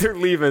 Right as they're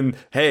leaving,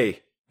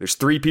 hey, there's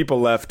 3 people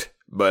left,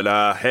 but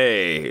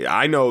hey,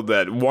 I know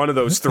that one of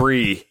those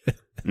 3...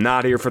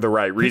 not here for the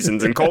right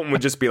reasons. And Colton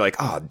would just be like,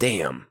 oh,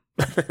 damn.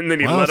 And then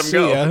he'd let him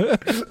go.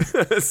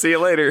 See you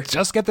later.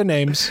 Just get the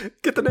names.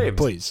 Get the names.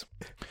 Please.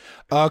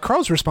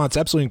 Carl's response,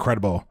 absolutely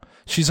incredible.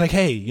 She's like,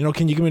 hey,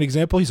 can you give me an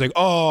example? He's like,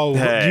 oh,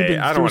 you've been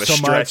I don't want to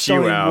stress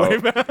you out.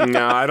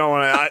 No, I don't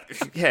want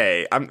to.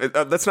 Hey,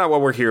 that's not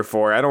what we're here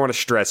for. I don't want to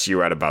stress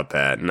you out about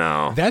that.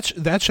 No.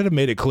 That should have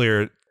made it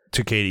clear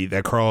to Katie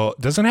that Carl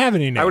doesn't have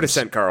any names. I would have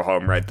sent Carl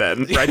home right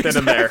then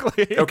and there.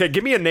 Okay,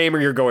 give me a name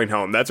or you're going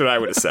home. That's what I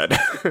would have said.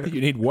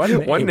 You need one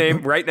name. One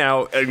name right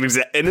now.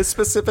 In a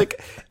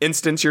specific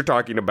instance you're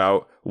talking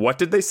about, what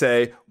did they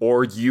say,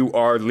 or you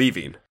are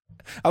leaving?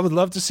 I would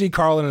love to see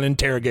Carl in an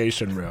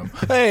interrogation room.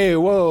 Hey,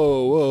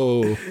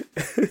 whoa.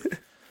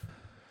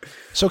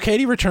 So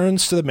Katie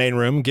returns to the main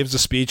room, gives a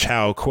speech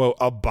how, quote,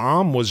 a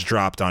bomb was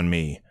dropped on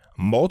me.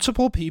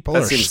 Multiple people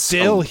are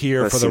still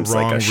here for the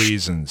wrong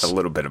reasons. A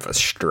little bit of a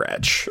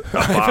stretch.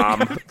 A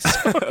bomb.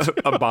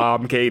 A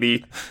bomb,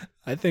 Katie.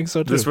 I think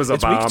so, too. This was a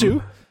bomb. Week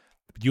 2.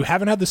 You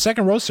haven't had the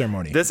second rose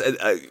ceremony.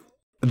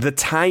 The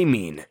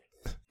timing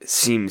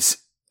seems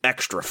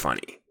extra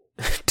funny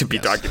to be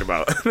talking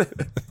about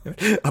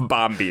a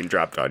bomb being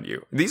dropped on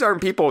you. These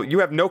aren't people. You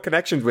have no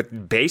connections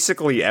with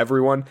basically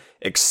everyone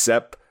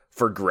except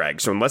for Greg.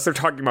 So unless they're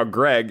talking about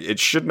Greg, it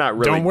should not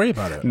really... Don't worry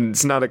about it.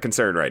 It's not a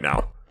concern right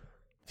now.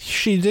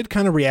 She did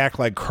kind of react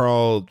like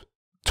Carl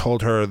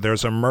told her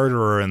there's a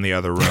murderer in the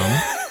other room,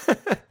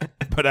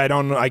 but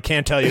I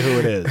can't tell you who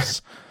it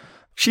is.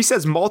 She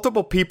says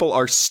multiple people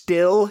are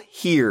still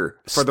here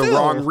for the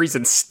wrong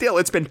reason. Still,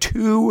 it's been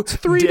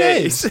 3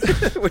 days.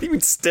 What do you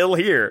mean still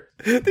here?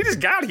 They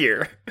just got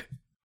here.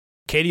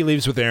 Katie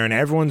leaves with Aaron.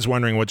 Everyone's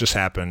wondering what just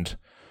happened.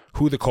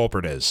 Who the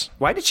culprit is.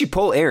 Why did she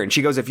pull Aaron?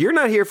 She goes, if you're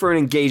not here for an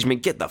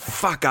engagement, get the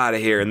fuck out of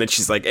here. And then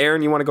she's like,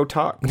 Aaron, you want to go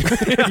talk?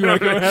 You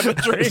want to go have a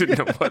drink?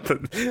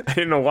 I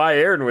didn't know why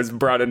Aaron was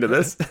brought into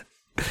this.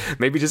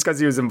 Maybe just because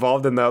he was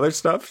involved in the other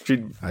stuff.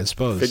 She, I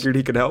suppose, figured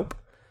he could help.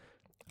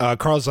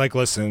 Carl's like,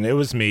 listen, it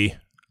was me.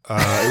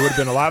 It would have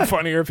been a lot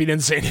funnier if he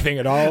didn't say anything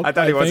at all. I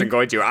thought he wasn't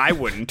going to. I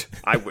wouldn't.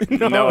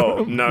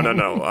 No.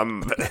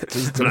 I'm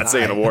not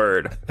saying a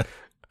word.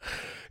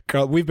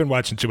 Carl, we've been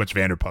watching too much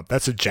Vanderpump.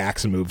 That's a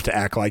Jackson move to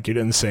act like you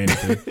didn't say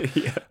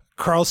anything. Yeah.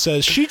 Carl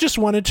says, she just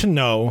wanted to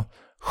know,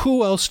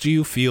 who else do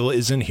you feel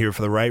isn't here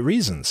for the right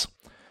reasons?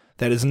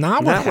 That is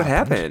not what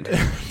happened.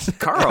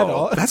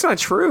 Carl, that's not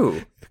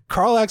true.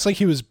 Carl acts like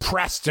he was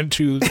pressed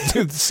into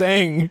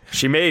saying...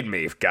 She made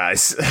me,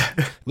 guys.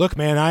 Look,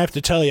 man, I have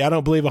to tell you, I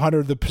don't believe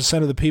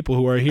 100% of the people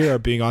who are here are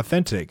being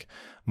authentic.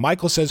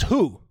 Michael says,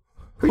 who?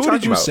 Who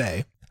did you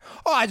say?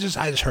 Oh, I just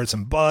heard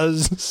some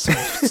buzz, some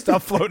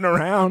stuff floating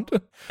around.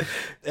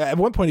 At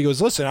one point, he goes,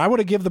 "Listen, I want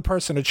to give the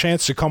person a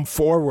chance to come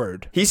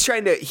forward." He's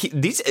trying to.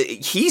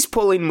 He's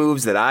pulling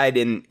moves that I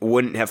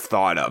wouldn't have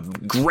thought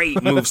of.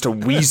 Great moves to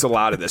weasel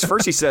out of this.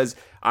 First, he says,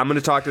 "I'm going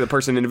to talk to the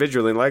person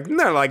individually."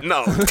 They're like,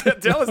 "No,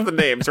 tell us the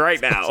names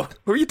right now.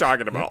 Who are you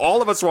talking about?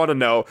 All of us want to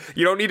know.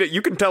 You don't need it.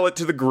 You can tell it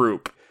to the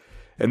group."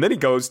 And then he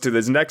goes to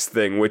this next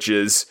thing, which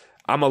is,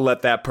 I'm going to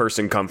let that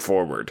person come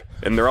forward.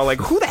 And they're all like,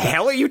 who the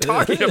hell are you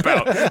talking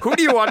about? Who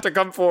do you want to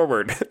come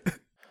forward?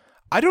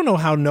 I don't know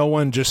how no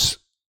one just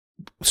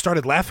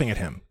started laughing at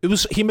him.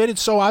 He made it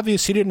so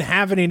obvious he didn't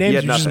have any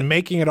names. He was just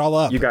making it all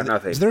up. You got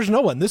nothing. There's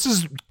no one. This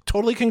is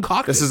totally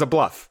concocted. This is a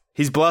bluff.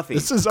 He's bluffing.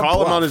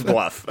 Call him on his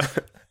bluff.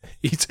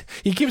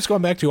 He keeps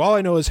going back to, all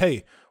I know is,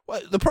 hey,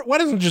 why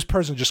doesn't this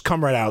person just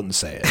come right out and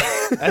say it?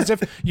 As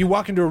if you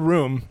walk into a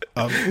room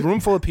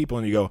full of people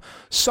and you go,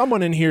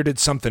 someone in here did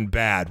something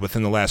bad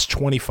within the last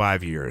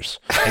 25 years.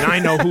 And I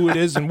know who it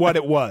is and what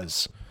it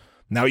was.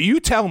 Now you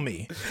tell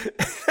me.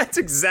 That's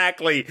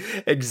exactly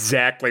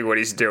what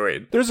he's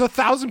doing. There's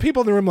 1,000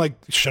 people in the room like,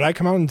 should I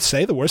come out and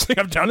say the worst thing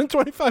I've done in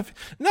 25?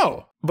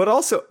 No. But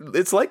also,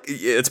 it's like,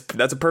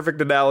 that's a perfect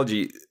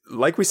analogy.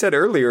 Like we said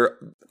earlier,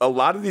 a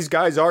lot of these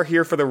guys are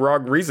here for the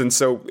wrong reason,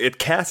 so it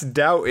casts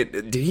doubt.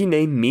 Did he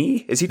name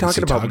me? Is he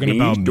talking about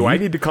me? Do I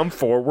need to come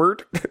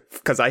forward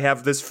because I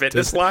have this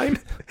fitness line?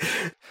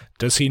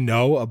 Does he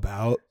know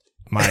about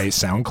my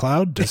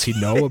SoundCloud? Does he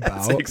know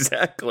about... Yes,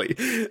 exactly.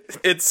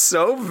 It's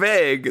so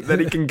vague that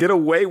he can get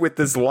away with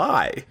this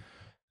lie.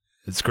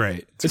 It's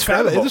great. It's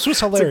fabulous. This was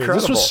hilarious.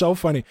 This was so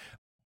funny.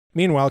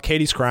 Meanwhile,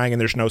 Katie's crying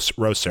and there's no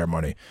roast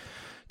ceremony.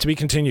 To be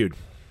continued.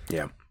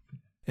 Yeah.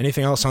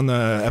 Anything else on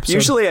the episode?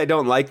 Usually I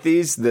don't like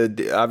these.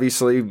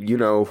 Obviously,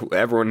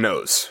 everyone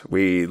knows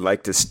we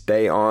like to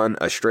stay on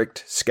a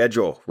strict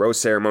schedule,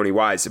 roast ceremony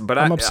wise. But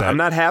I'm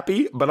not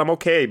happy, but I'm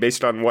okay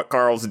based on what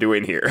Carl's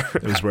doing here.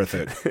 It was worth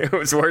it. It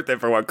was worth it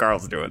for what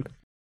Carl's doing.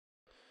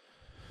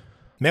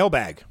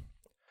 Mailbag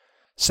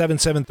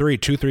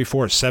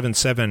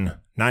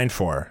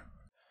 773-234-7794.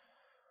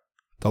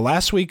 The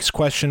last week's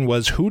question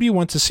was, who do you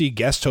want to see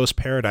guest host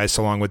Paradise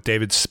along with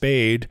David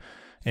Spade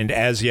and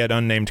as yet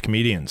unnamed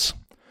comedians?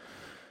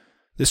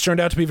 This turned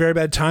out to be very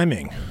bad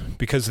timing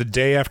because the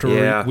day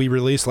after we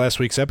released last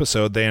week's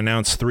episode, they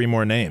announced 3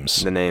 more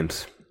names. The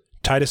names.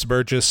 Titus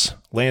Burgess,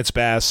 Lance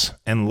Bass,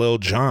 and Lil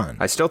Jon.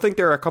 I still think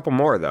there are a couple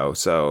more, though,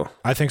 so...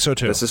 I think so,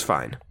 too. This is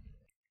fine.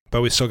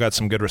 But we still got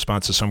some good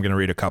responses, so I'm going to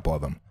read a couple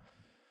of them.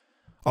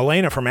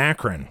 Elena from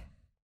Akron.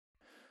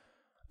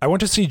 I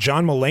want to see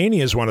John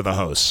Mulaney as one of the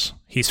hosts.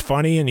 He's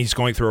funny and he's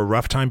going through a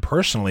rough time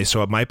personally,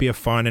 so it might be a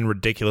fun and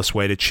ridiculous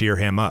way to cheer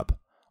him up.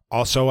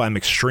 Also, I'm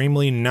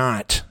extremely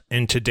not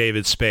into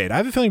David Spade. I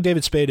have a feeling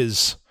David Spade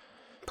is...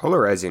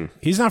 polarizing.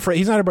 He's not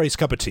everybody's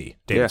cup of tea,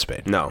 David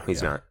Spade. No,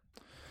 he's not.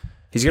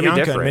 He's going to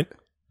be different.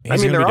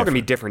 They're all going to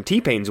be different.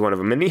 T-Pain's one of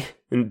them, isn't he?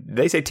 And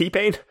they say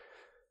T-Pain?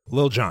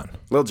 Lil Jon.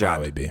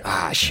 Probably be.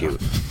 Shoot.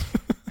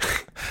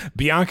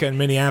 Bianca in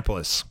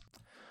Minneapolis.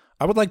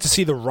 I would like to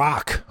see The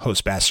Rock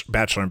host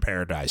Bachelor in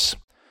Paradise.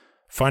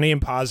 Funny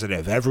and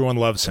positive. Everyone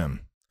loves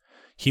him.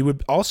 He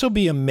would also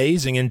be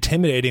amazing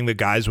intimidating the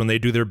guys when they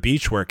do their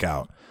beach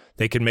workout.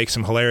 They could make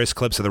some hilarious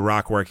clips of The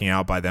Rock working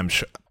out by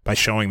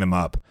showing them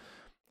up.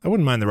 I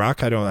wouldn't mind The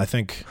Rock. I'd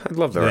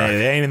love The Rock.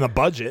 They ain't in the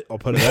budget, I'll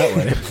put it that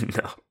way.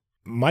 No.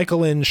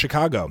 Michael in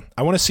Chicago.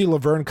 I want to see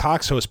Laverne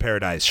Cox host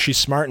Paradise. She's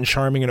smart and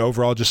charming and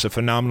overall just a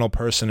phenomenal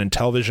person and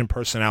television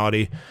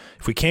personality.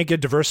 If we can't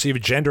get diversity of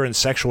gender and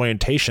sexual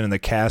orientation in the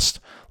cast,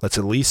 let's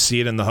at least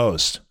see it in the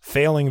host.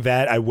 Failing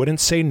that, I wouldn't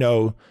say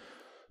no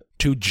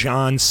to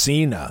John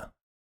Cena,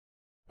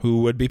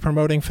 who would be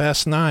promoting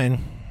Fast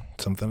 9.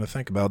 Something to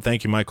think about.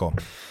 Thank you, Michael.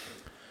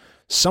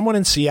 Someone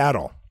in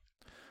Seattle.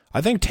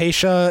 I think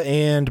Tasha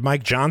and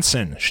Mike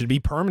Johnson should be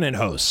permanent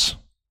hosts.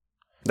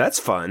 That's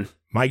fun.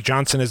 Mike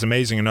Johnson is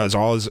amazing in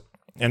all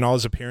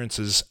his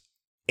appearances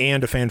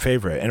and a fan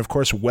favorite. And of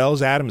course,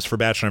 Wells Adams for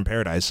Bachelor in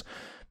Paradise.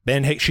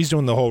 Ben Higgins, she's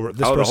doing the whole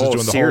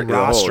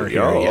roster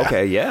here.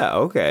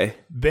 Okay.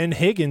 Ben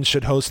Higgins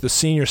should host the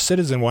senior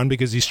citizen one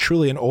because he's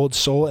truly an old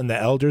soul and the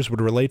elders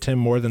would relate to him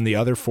more than the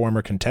other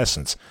former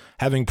contestants.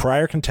 Having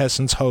prior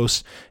contestants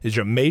host is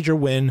a major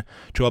win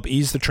to help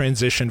ease the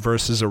transition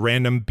versus a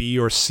random B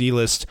or C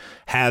list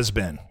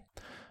has-been.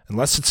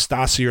 Unless it's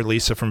Stassi or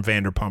Lisa from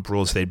Vanderpump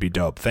Rules, they'd be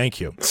dope. Thank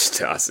you.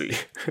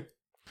 Stassi.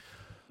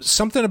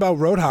 Something about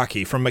road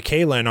hockey from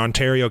Michaela in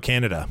Ontario,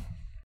 Canada.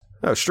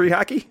 Oh, street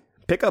hockey?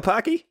 Pickup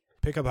hockey?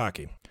 Pick up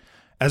hockey.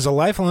 As a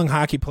lifelong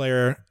hockey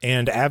player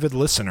and avid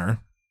listener,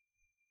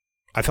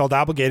 I felt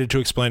obligated to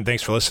explain.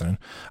 Thanks for listening.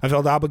 I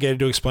felt obligated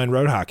to explain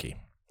road hockey.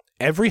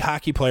 Every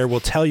hockey player will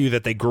tell you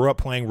that they grew up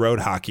playing road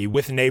hockey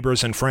with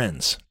neighbors and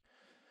friends.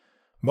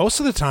 Most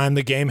of the time,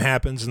 the game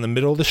happens in the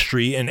middle of the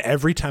street, and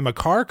every time a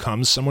car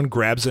comes, someone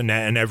grabs a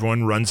net and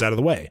everyone runs out of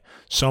the way.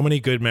 So many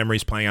good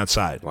memories playing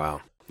outside.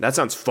 Wow. That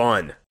sounds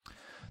fun.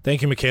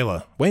 Thank you,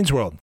 Michaela. Wayne's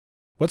World.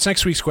 What's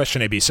next week's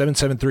question, AB?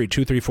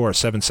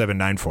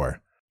 773-234-7794.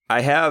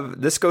 I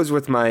have, this goes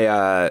with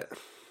my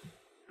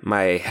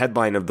my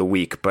headline of the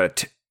week,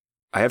 but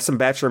I have some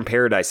Bachelor in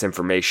Paradise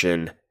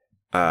information.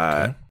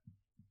 Okay.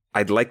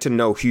 I'd like to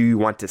know who you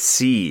want to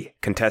see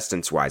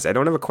contestants-wise. I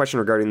don't have a question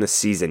regarding this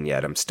season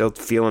yet. I'm still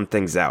feeling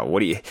things out.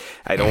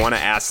 I don't want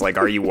to ask, like,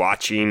 are you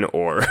watching,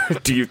 or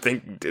do you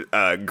think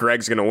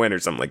Greg's going to win or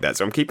something like that?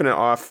 So I'm keeping it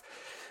off,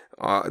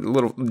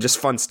 little, just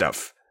fun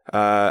stuff.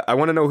 I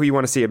want to know who you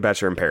want to see at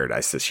Bachelor in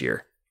Paradise this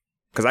year,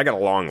 because I got a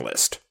long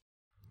list.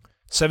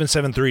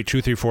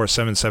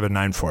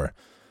 773-234-7794.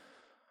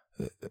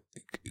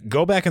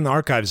 Go back in the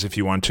archives if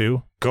you want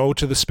to. Go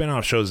to the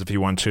spinoff shows if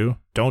you want to.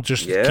 Don't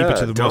just keep it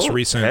to the most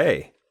recent.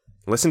 Hey,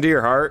 listen to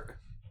your heart.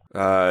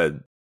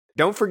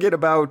 Don't forget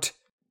about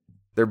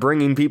they're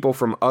bringing people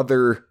from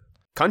other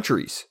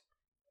countries.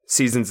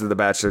 Seasons of The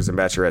Bachelors and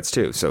Bachelorettes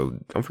too. So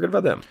don't forget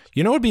about them.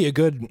 You know what would be a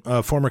good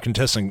former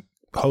contestant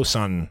host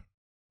on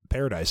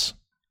Paradise?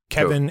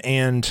 Kevin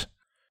and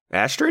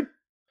Astrid?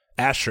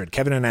 Astrid.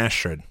 Kevin and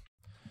Astrid.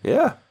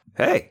 Yeah.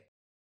 Hey.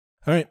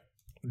 All right.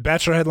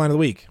 Bachelor headline of the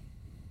week.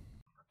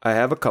 I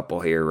have a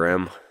couple here,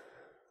 Rem.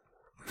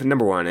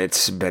 Number one,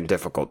 it's been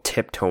difficult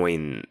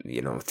tiptoeing,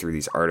 through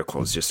these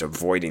articles, just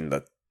avoiding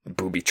the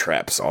booby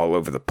traps all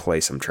over the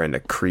place. I'm trying to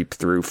creep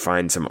through,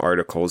 find some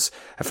articles.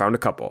 I found a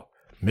couple.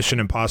 Mission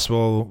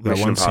Impossible.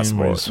 Mission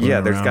Impossible.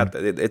 Yeah,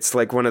 it's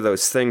like one of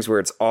those things where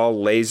it's all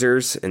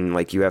lasers and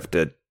like you have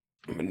to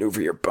maneuver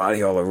your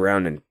body all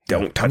around and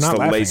don't touch the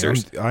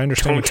lasers. I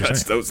understand. Don't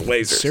touch those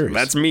lasers.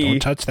 That's me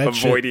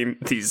avoiding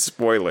these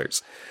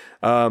spoilers.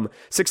 6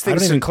 things. I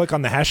don't even click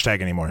on the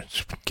hashtag anymore.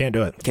 Can't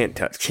do it. Can't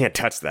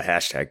touch the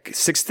hashtag.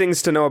 6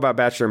 things to know about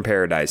Bachelor in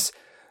Paradise.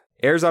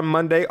 Airs on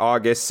Monday,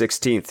 August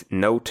 16th.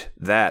 Note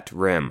that,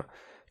 Rim.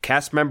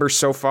 Cast members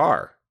so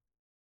far: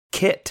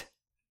 Kit,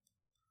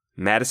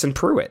 Madison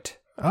Pruitt.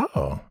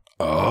 Oh.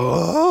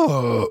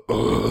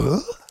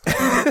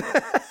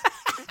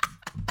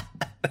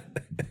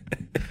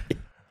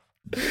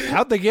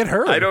 How'd they get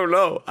her? I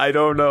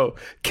don't know.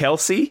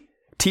 Kelsey,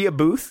 Tia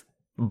Booth,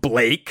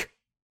 Blake.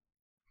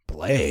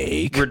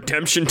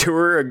 Redemption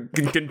tour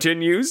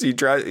continues. He's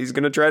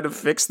going to try to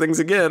fix things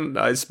again,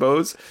 I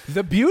suppose.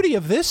 The beauty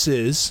of this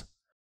is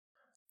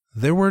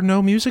there were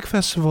no music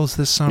festivals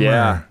this summer.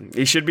 Yeah,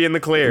 he should be in the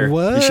clear.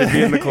 What? He should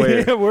be in the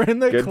clear. Yeah, we're in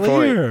the Good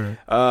clear.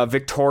 Point.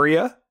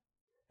 Victoria,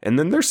 and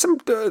then there's some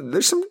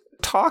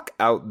talk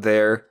out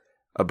there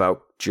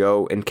about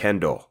Joe and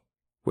Kendall,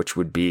 which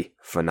would be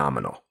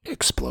phenomenal.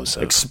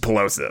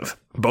 Explosive.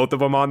 Both of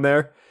them on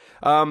there.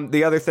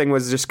 The other thing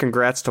was just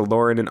congrats to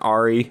Lauren and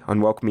Ari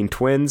on welcoming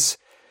twins.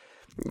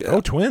 Oh,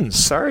 twins.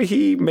 Sorry,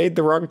 he made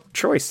the wrong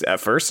choice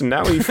at first, and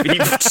now he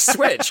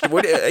switched.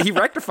 He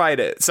rectified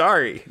it.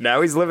 Sorry.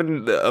 Now he's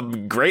living a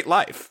great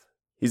life.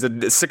 He's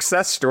a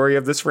success story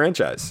of this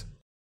franchise.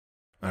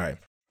 All right.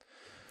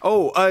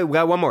 Oh, I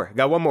got one more.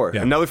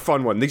 Yeah. Another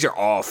fun one. These are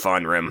all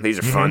fun, Rim. These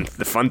are fun.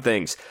 The fun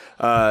things.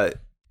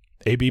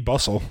 A.B.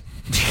 Bustle.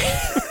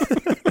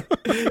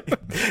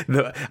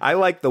 I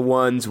like the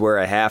ones where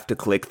I have to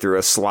click through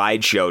a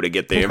slideshow to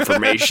get the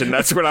information.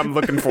 That's what I'm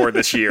looking for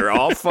this year.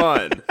 All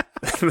fun.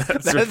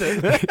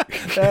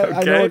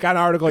 I know what kind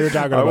of article you're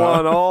talking about. I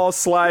want all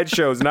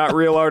slideshows, not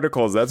real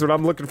articles. That's what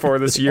I'm looking for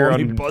this year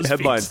on BuzzFeed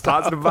headlines.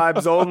 stuff. Positive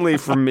vibes only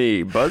from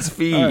me.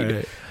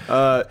 BuzzFeed.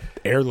 Right.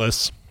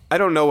 Airless. I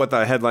don't know what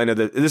the headline of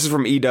this is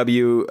from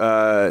EW.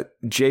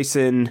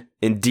 Jason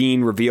and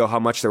Dean reveal how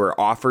much they were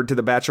offered to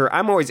The Bachelor.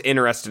 I'm always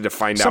interested to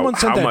find out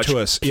how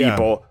much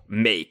people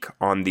make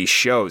on these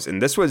shows.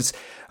 And this was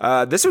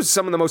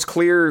some of the most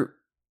clear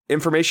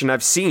information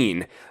I've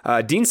seen.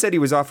 Dean said he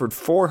was offered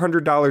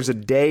 $400 a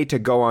day to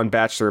go on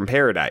Bachelor in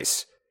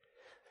Paradise.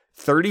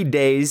 30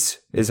 days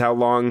is how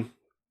long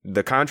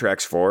the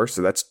contract's for.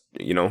 So that's,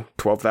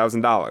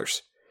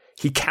 $12,000.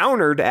 He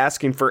countered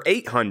asking for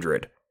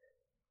 $800.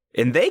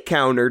 And they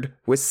countered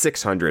with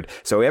 $600.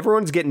 So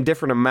everyone's getting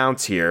different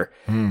amounts here.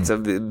 It's a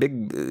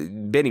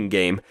big bidding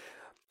game.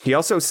 He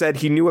also said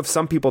he knew of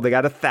some people that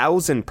got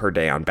 $1,000 per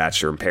day on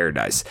Bachelor in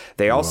Paradise.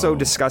 They also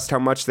discussed how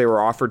much they were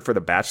offered for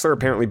The Bachelor.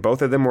 Apparently,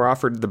 both of them were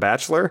offered The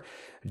Bachelor.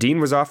 Dean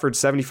was offered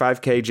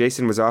 $75K.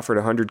 Jason was offered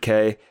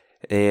 $100K.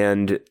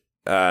 And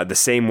the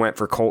same went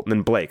for Colton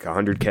and Blake,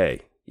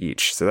 $100K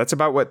each. So that's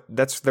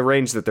the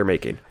range that they're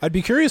making. I'd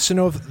be curious to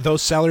know if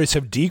those salaries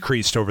have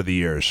decreased over the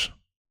years.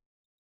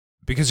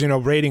 Because,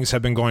 ratings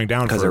have been going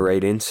down. Because of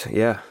ratings,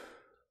 yeah.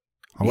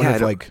 I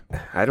wonder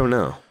I don't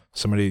know.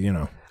 Somebody,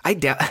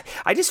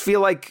 I just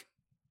feel like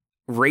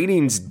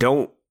ratings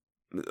don't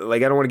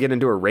like, I don't want to get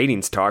into a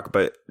ratings talk,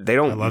 but they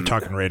don't. I love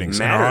talking ratings.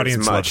 Matter Our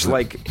audience much. loves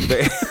Like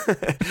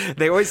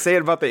they always say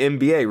it about the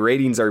NBA.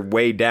 Ratings are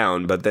way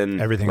down, but then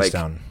everything's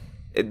down.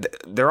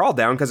 They're all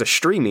down because of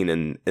streaming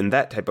and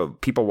that type of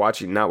people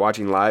not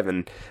watching live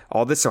and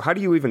all this. So how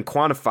do you even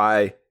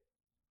quantify?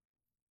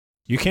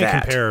 You can't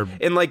that? compare.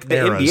 And like the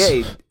eras.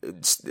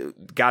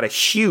 NBA got a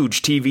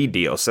huge TV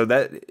deal, so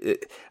that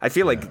I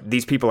feel like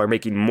these people are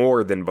making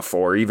more than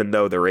before, even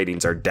though the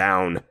ratings are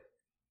down.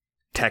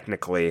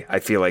 Technically, I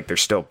feel like they're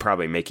still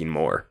probably making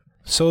more.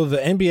 So the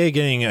NBA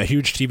getting a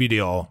huge TV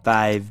deal.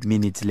 5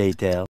 minutes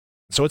later.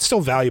 So it's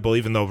still valuable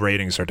even though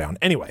ratings are down.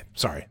 Anyway,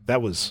 sorry.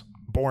 That was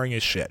boring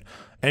as shit.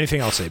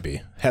 Anything else,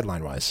 AB?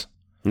 Headline-wise?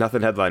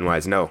 Nothing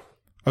headline-wise, no.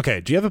 Okay,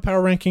 do you have a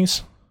power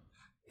rankings?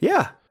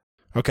 Yeah.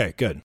 Okay,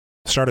 good.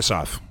 Start us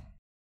off.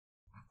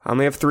 I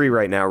only have 3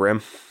 right now,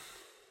 Rim.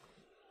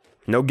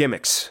 No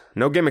gimmicks.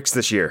 No gimmicks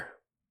this year.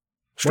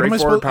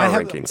 Straightforward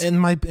power rankings. In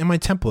my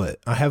template,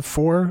 I have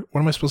 4.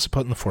 What am I supposed to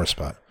put in the 4th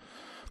spot?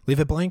 Leave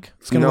it blank?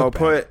 It's gonna look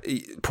bad.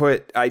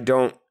 put. I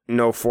don't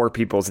know 4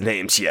 people's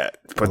names yet.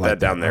 Put that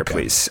down there,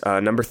 please.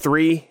 Number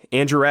 3,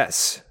 Andrew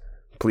S.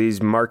 Please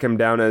mark him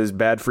down as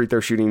bad free throw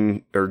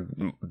shooting or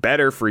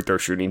better free throw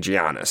shooting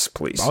Giannis,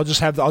 please. I'll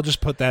just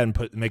put that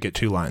and make it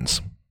 2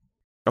 lines.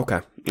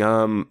 Okay.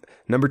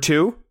 Number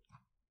 2,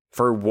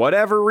 for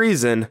whatever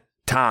reason,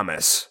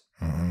 Thomas.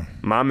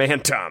 Mm-hmm. My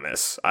man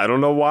Thomas. I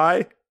don't know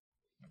why.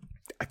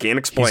 I can't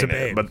explain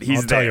it, but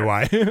he's I'll tell you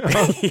why.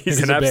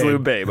 he's an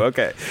absolute babe.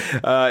 Okay.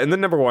 And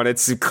then number 1,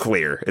 it's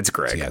clear. It's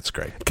Greg. Yeah, it's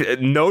great.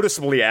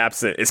 Noticeably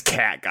absent is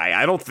Cat Guy.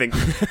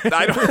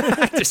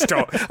 I just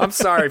don't. I'm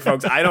sorry,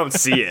 folks. I don't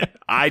see it.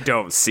 I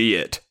don't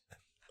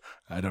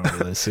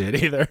really see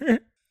it either.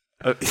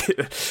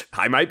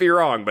 I might be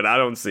wrong, but I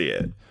don't see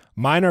it.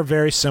 Mine are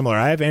very similar.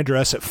 I have Andrew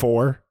S. at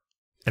 4,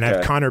 and I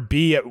have Connor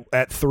B.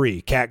 at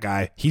 3, Cat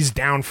Guy. He's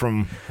down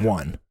from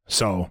 1.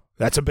 So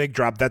that's a big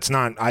drop. That's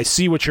not. I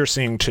see what you're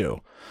seeing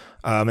too.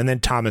 And then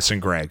Thomas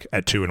and Greg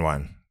at 2 and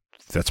 1.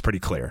 That's pretty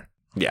clear.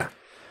 Yeah.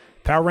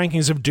 Power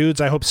rankings of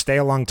dudes I hope stay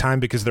a long time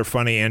because they're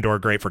funny and or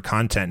great for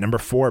content. Number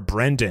 4,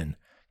 Brendan.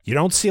 You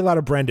don't see a lot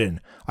of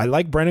Brendan. I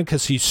like Brendan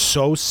because he's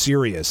so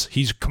serious.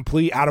 He's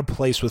completely out of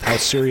place with how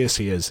serious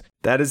he is.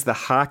 That is the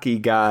hockey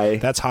guy.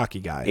 That's hockey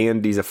guy.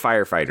 And he's a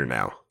firefighter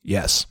now.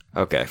 Yes.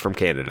 Okay, from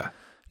Canada.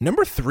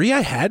 Number 3,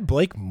 I had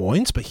Blake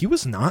Moynes, but he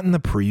was not in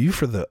the preview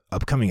for the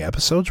upcoming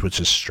episodes,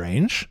 which is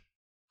strange.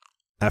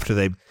 After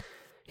they...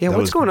 Yeah,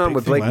 what's going on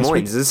with Blake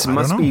Moynes? This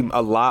must be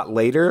a lot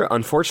later.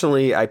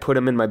 Unfortunately, I put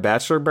him in my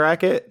bachelor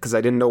bracket because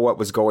I didn't know what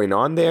was going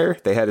on there.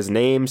 They had his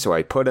name, so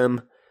I put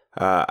him.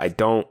 I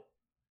don't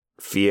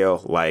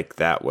feel like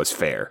that was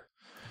fair.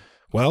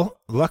 Well,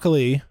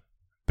 luckily,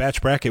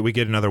 batch bracket, we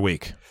get another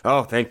week.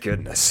 Oh, thank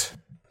goodness.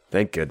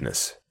 Thank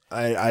goodness.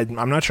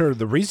 I'm not sure.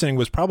 The reasoning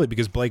was probably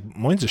because Blake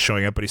Moynes is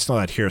showing up, but he's still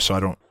not here, so I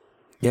don't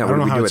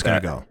know how it's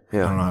going to go.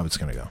 Yeah. I don't know how it's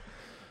going to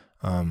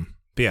go.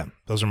 But yeah,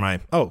 those are my...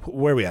 Oh,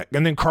 where are we at?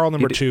 And then Carl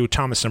number 2,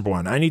 Thomas number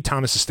 1. I need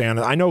Thomas to stay on.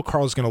 I know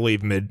Carl's going to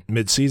leave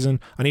mid-season.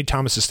 I need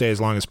Thomas to stay as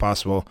long as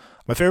possible.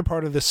 My favorite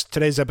part of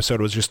today's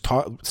episode was just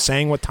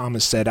saying what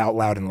Thomas said out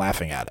loud and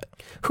laughing at it.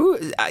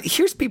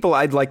 Here's people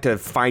I'd like to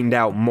find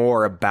out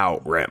more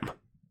about, Rim.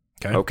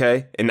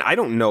 Okay? And I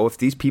don't know if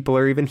these people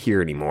are even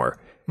here anymore.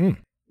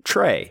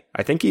 Trey,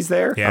 I think he's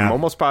there. Yeah. I'm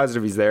almost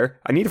positive he's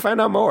there. I need to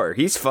find out more.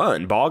 He's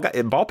fun. Ball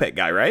pit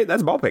guy, right?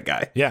 That's ball pit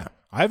guy. Yeah.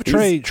 I have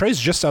Trey. Trey's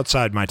just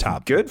outside my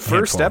top. Good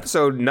first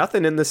episode.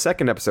 Nothing in the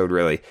second episode,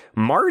 really.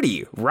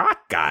 Marty,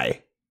 rock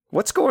guy.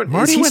 What's going on?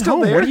 Marty is he went still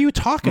home. there? What are you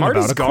talking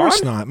Marty's about? Of gone?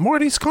 course not.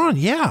 Marty's gone.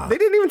 Yeah. They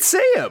didn't even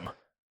say him.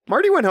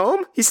 Marty went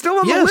home. He's still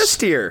on the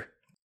list here.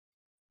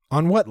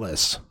 On what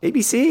list?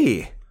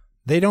 ABC.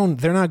 They're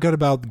not good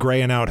about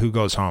graying out who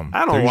goes home.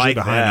 I don't like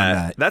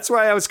that. That's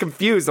why I was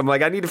confused. I'm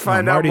like, I need to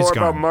find out more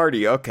about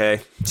Marty.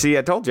 Okay. See,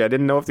 I told you I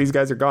didn't know if these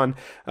guys are gone.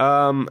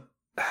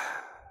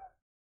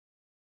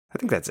 I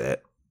think that's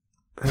it.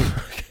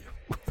 Right.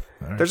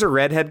 There's a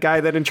redhead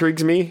guy that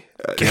intrigues me.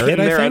 Garrett,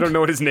 I don't know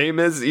what his name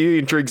is. He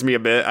intrigues me a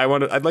bit.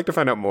 I'd like to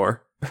find out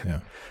more.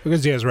 Yeah,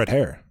 because he has red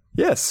hair.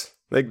 Yes,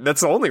 like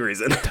that's the only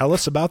reason. Tell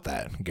us about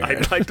that, Garrett.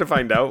 I'd like to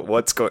find out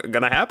what's going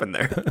to happen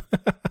there.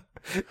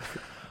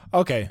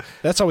 Okay,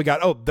 that's all we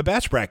got. Oh, the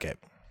batch bracket.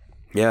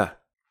 Yeah.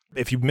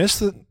 If you missed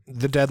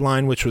the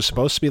deadline, which was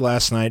supposed to be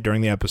last night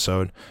during the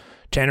episode,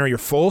 Tanner, your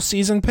full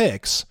season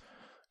picks.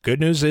 Good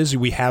news is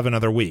we have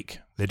another week.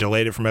 They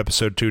delayed it from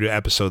episode 2 to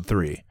episode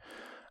 3.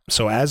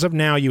 So as of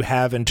now, you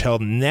have until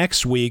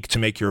next week to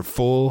make your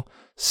full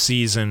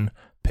season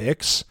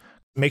picks.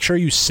 Make sure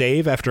you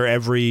save after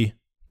every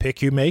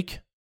pick you make,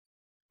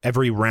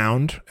 every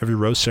round, every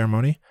rose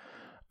ceremony.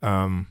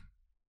 But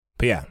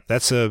yeah,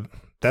 that's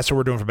what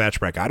we're doing for batch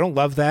bracket. I don't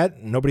love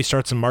that. Nobody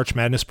starts a March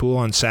Madness pool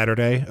on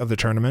Saturday of the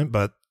tournament,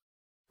 but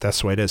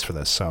that's the way it is for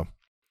this. So,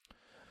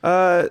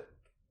 I'd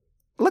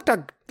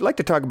like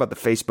to talk about the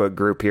Facebook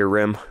group here,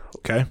 Rim.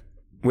 Okay.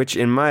 Which,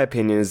 in my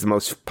opinion, is the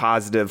most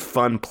positive,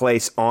 fun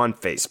place on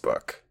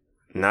Facebook.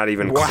 Not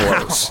even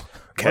close.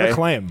 Okay. What a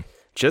claim.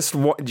 Just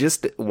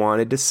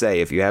wanted to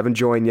say, if you haven't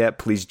joined yet,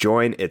 please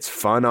join. It's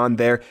fun on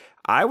there.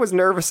 I was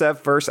nervous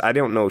at first. I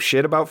don't know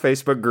shit about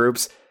Facebook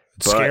groups.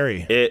 It's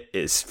scary. It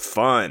is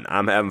fun.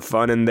 I'm having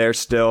fun in there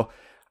still.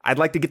 I'd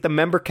like to get the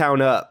member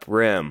count up,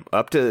 Rim,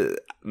 up to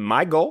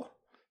my goal.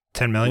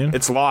 10 million?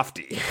 It's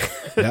lofty.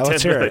 Yeah,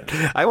 let's hear it.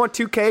 I want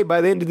 2K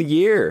by the end of the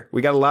year.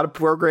 We got a lot of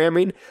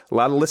programming, a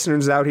lot of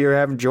listeners out here who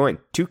haven't joined.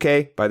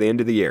 2K by the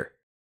end of the year.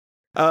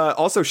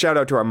 Also, shout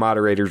out to our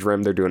moderators,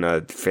 Rim. They're doing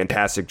a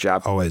fantastic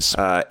job. Always.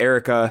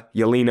 Erica,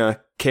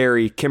 Yelena,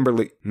 Carrie,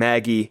 Kimberly,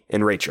 Maggie,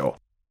 and Rachel.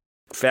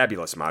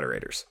 Fabulous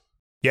moderators.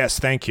 Yes,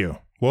 thank you.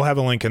 We'll have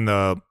a link in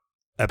the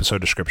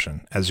episode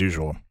description, as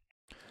usual.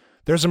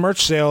 There's a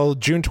merch sale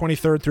June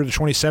 23rd through the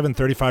 27th,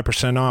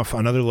 35% off.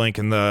 Another link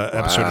in the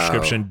episode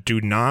description.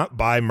 Do not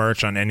buy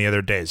merch on any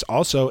other days.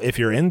 Also, if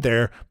you're in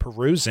there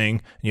perusing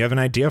and you have an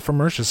idea for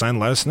merch design,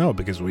 let us know,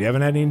 because we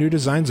haven't had any new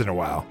designs in a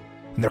while.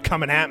 And they're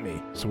coming at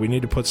me. So we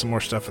need to put some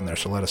more stuff in there,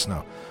 so let us know.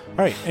 All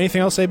right,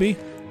 anything else, AB?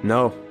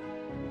 No.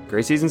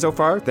 Great season so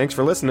far. Thanks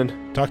for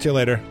listening. Talk to you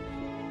later.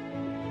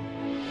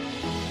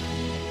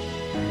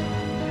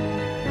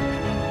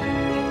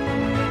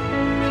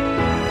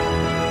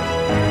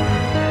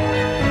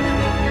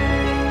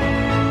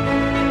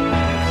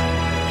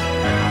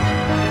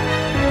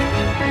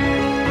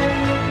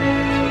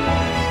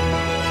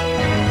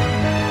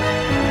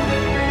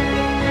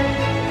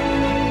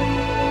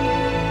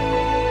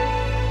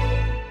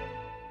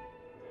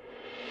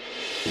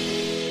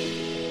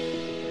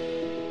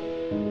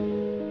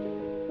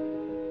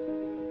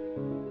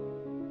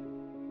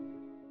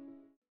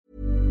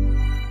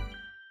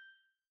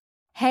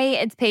 Hey,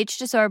 it's Paige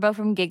DeSorbo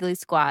from Giggly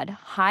Squad.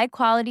 High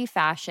quality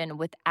fashion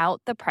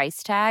without the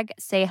price tag.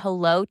 Say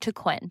hello to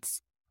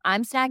Quince.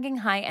 I'm snagging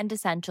high-end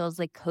essentials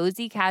like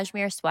cozy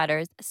cashmere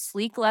sweaters,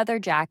 sleek leather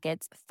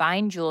jackets,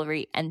 fine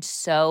jewelry, and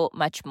so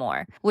much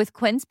more. With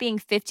Quince being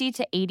 50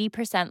 to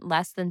 80%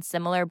 less than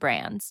similar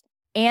brands.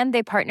 And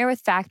they partner with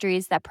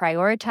factories that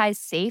prioritize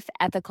safe,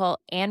 ethical,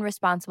 and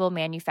responsible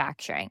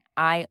manufacturing.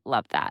 I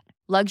love that.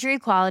 Luxury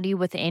quality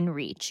within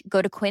reach.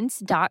 Go to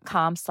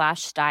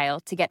quince.com/style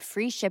to get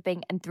free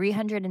shipping and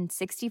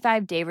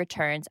 365-day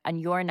returns on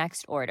your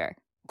next order.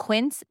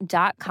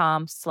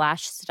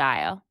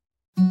 Quince.com/style.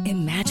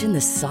 Imagine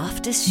the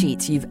softest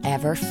sheets you've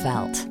ever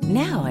felt.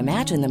 Now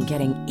imagine them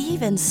getting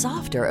even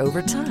softer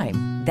over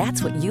time.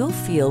 That's what you'll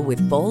feel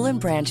with Boll &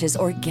 Branch's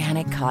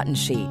organic cotton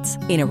sheets.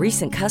 In a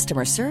recent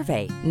customer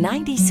survey,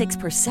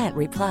 96%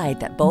 replied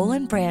that Boll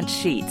 & Branch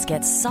sheets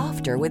get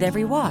softer with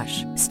every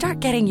wash. Start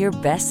getting your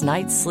best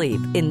night's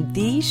sleep in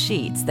these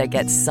sheets that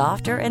get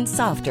softer and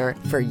softer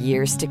for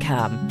years to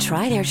come.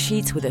 Try their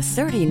sheets with a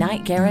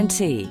 30-night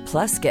guarantee.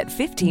 Plus, get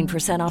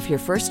 15% off your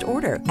first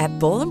order at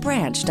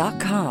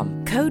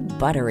bollandbranch.com. Code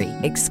BUTTERY.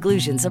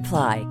 Exclusions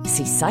apply.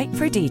 See site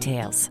for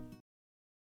details.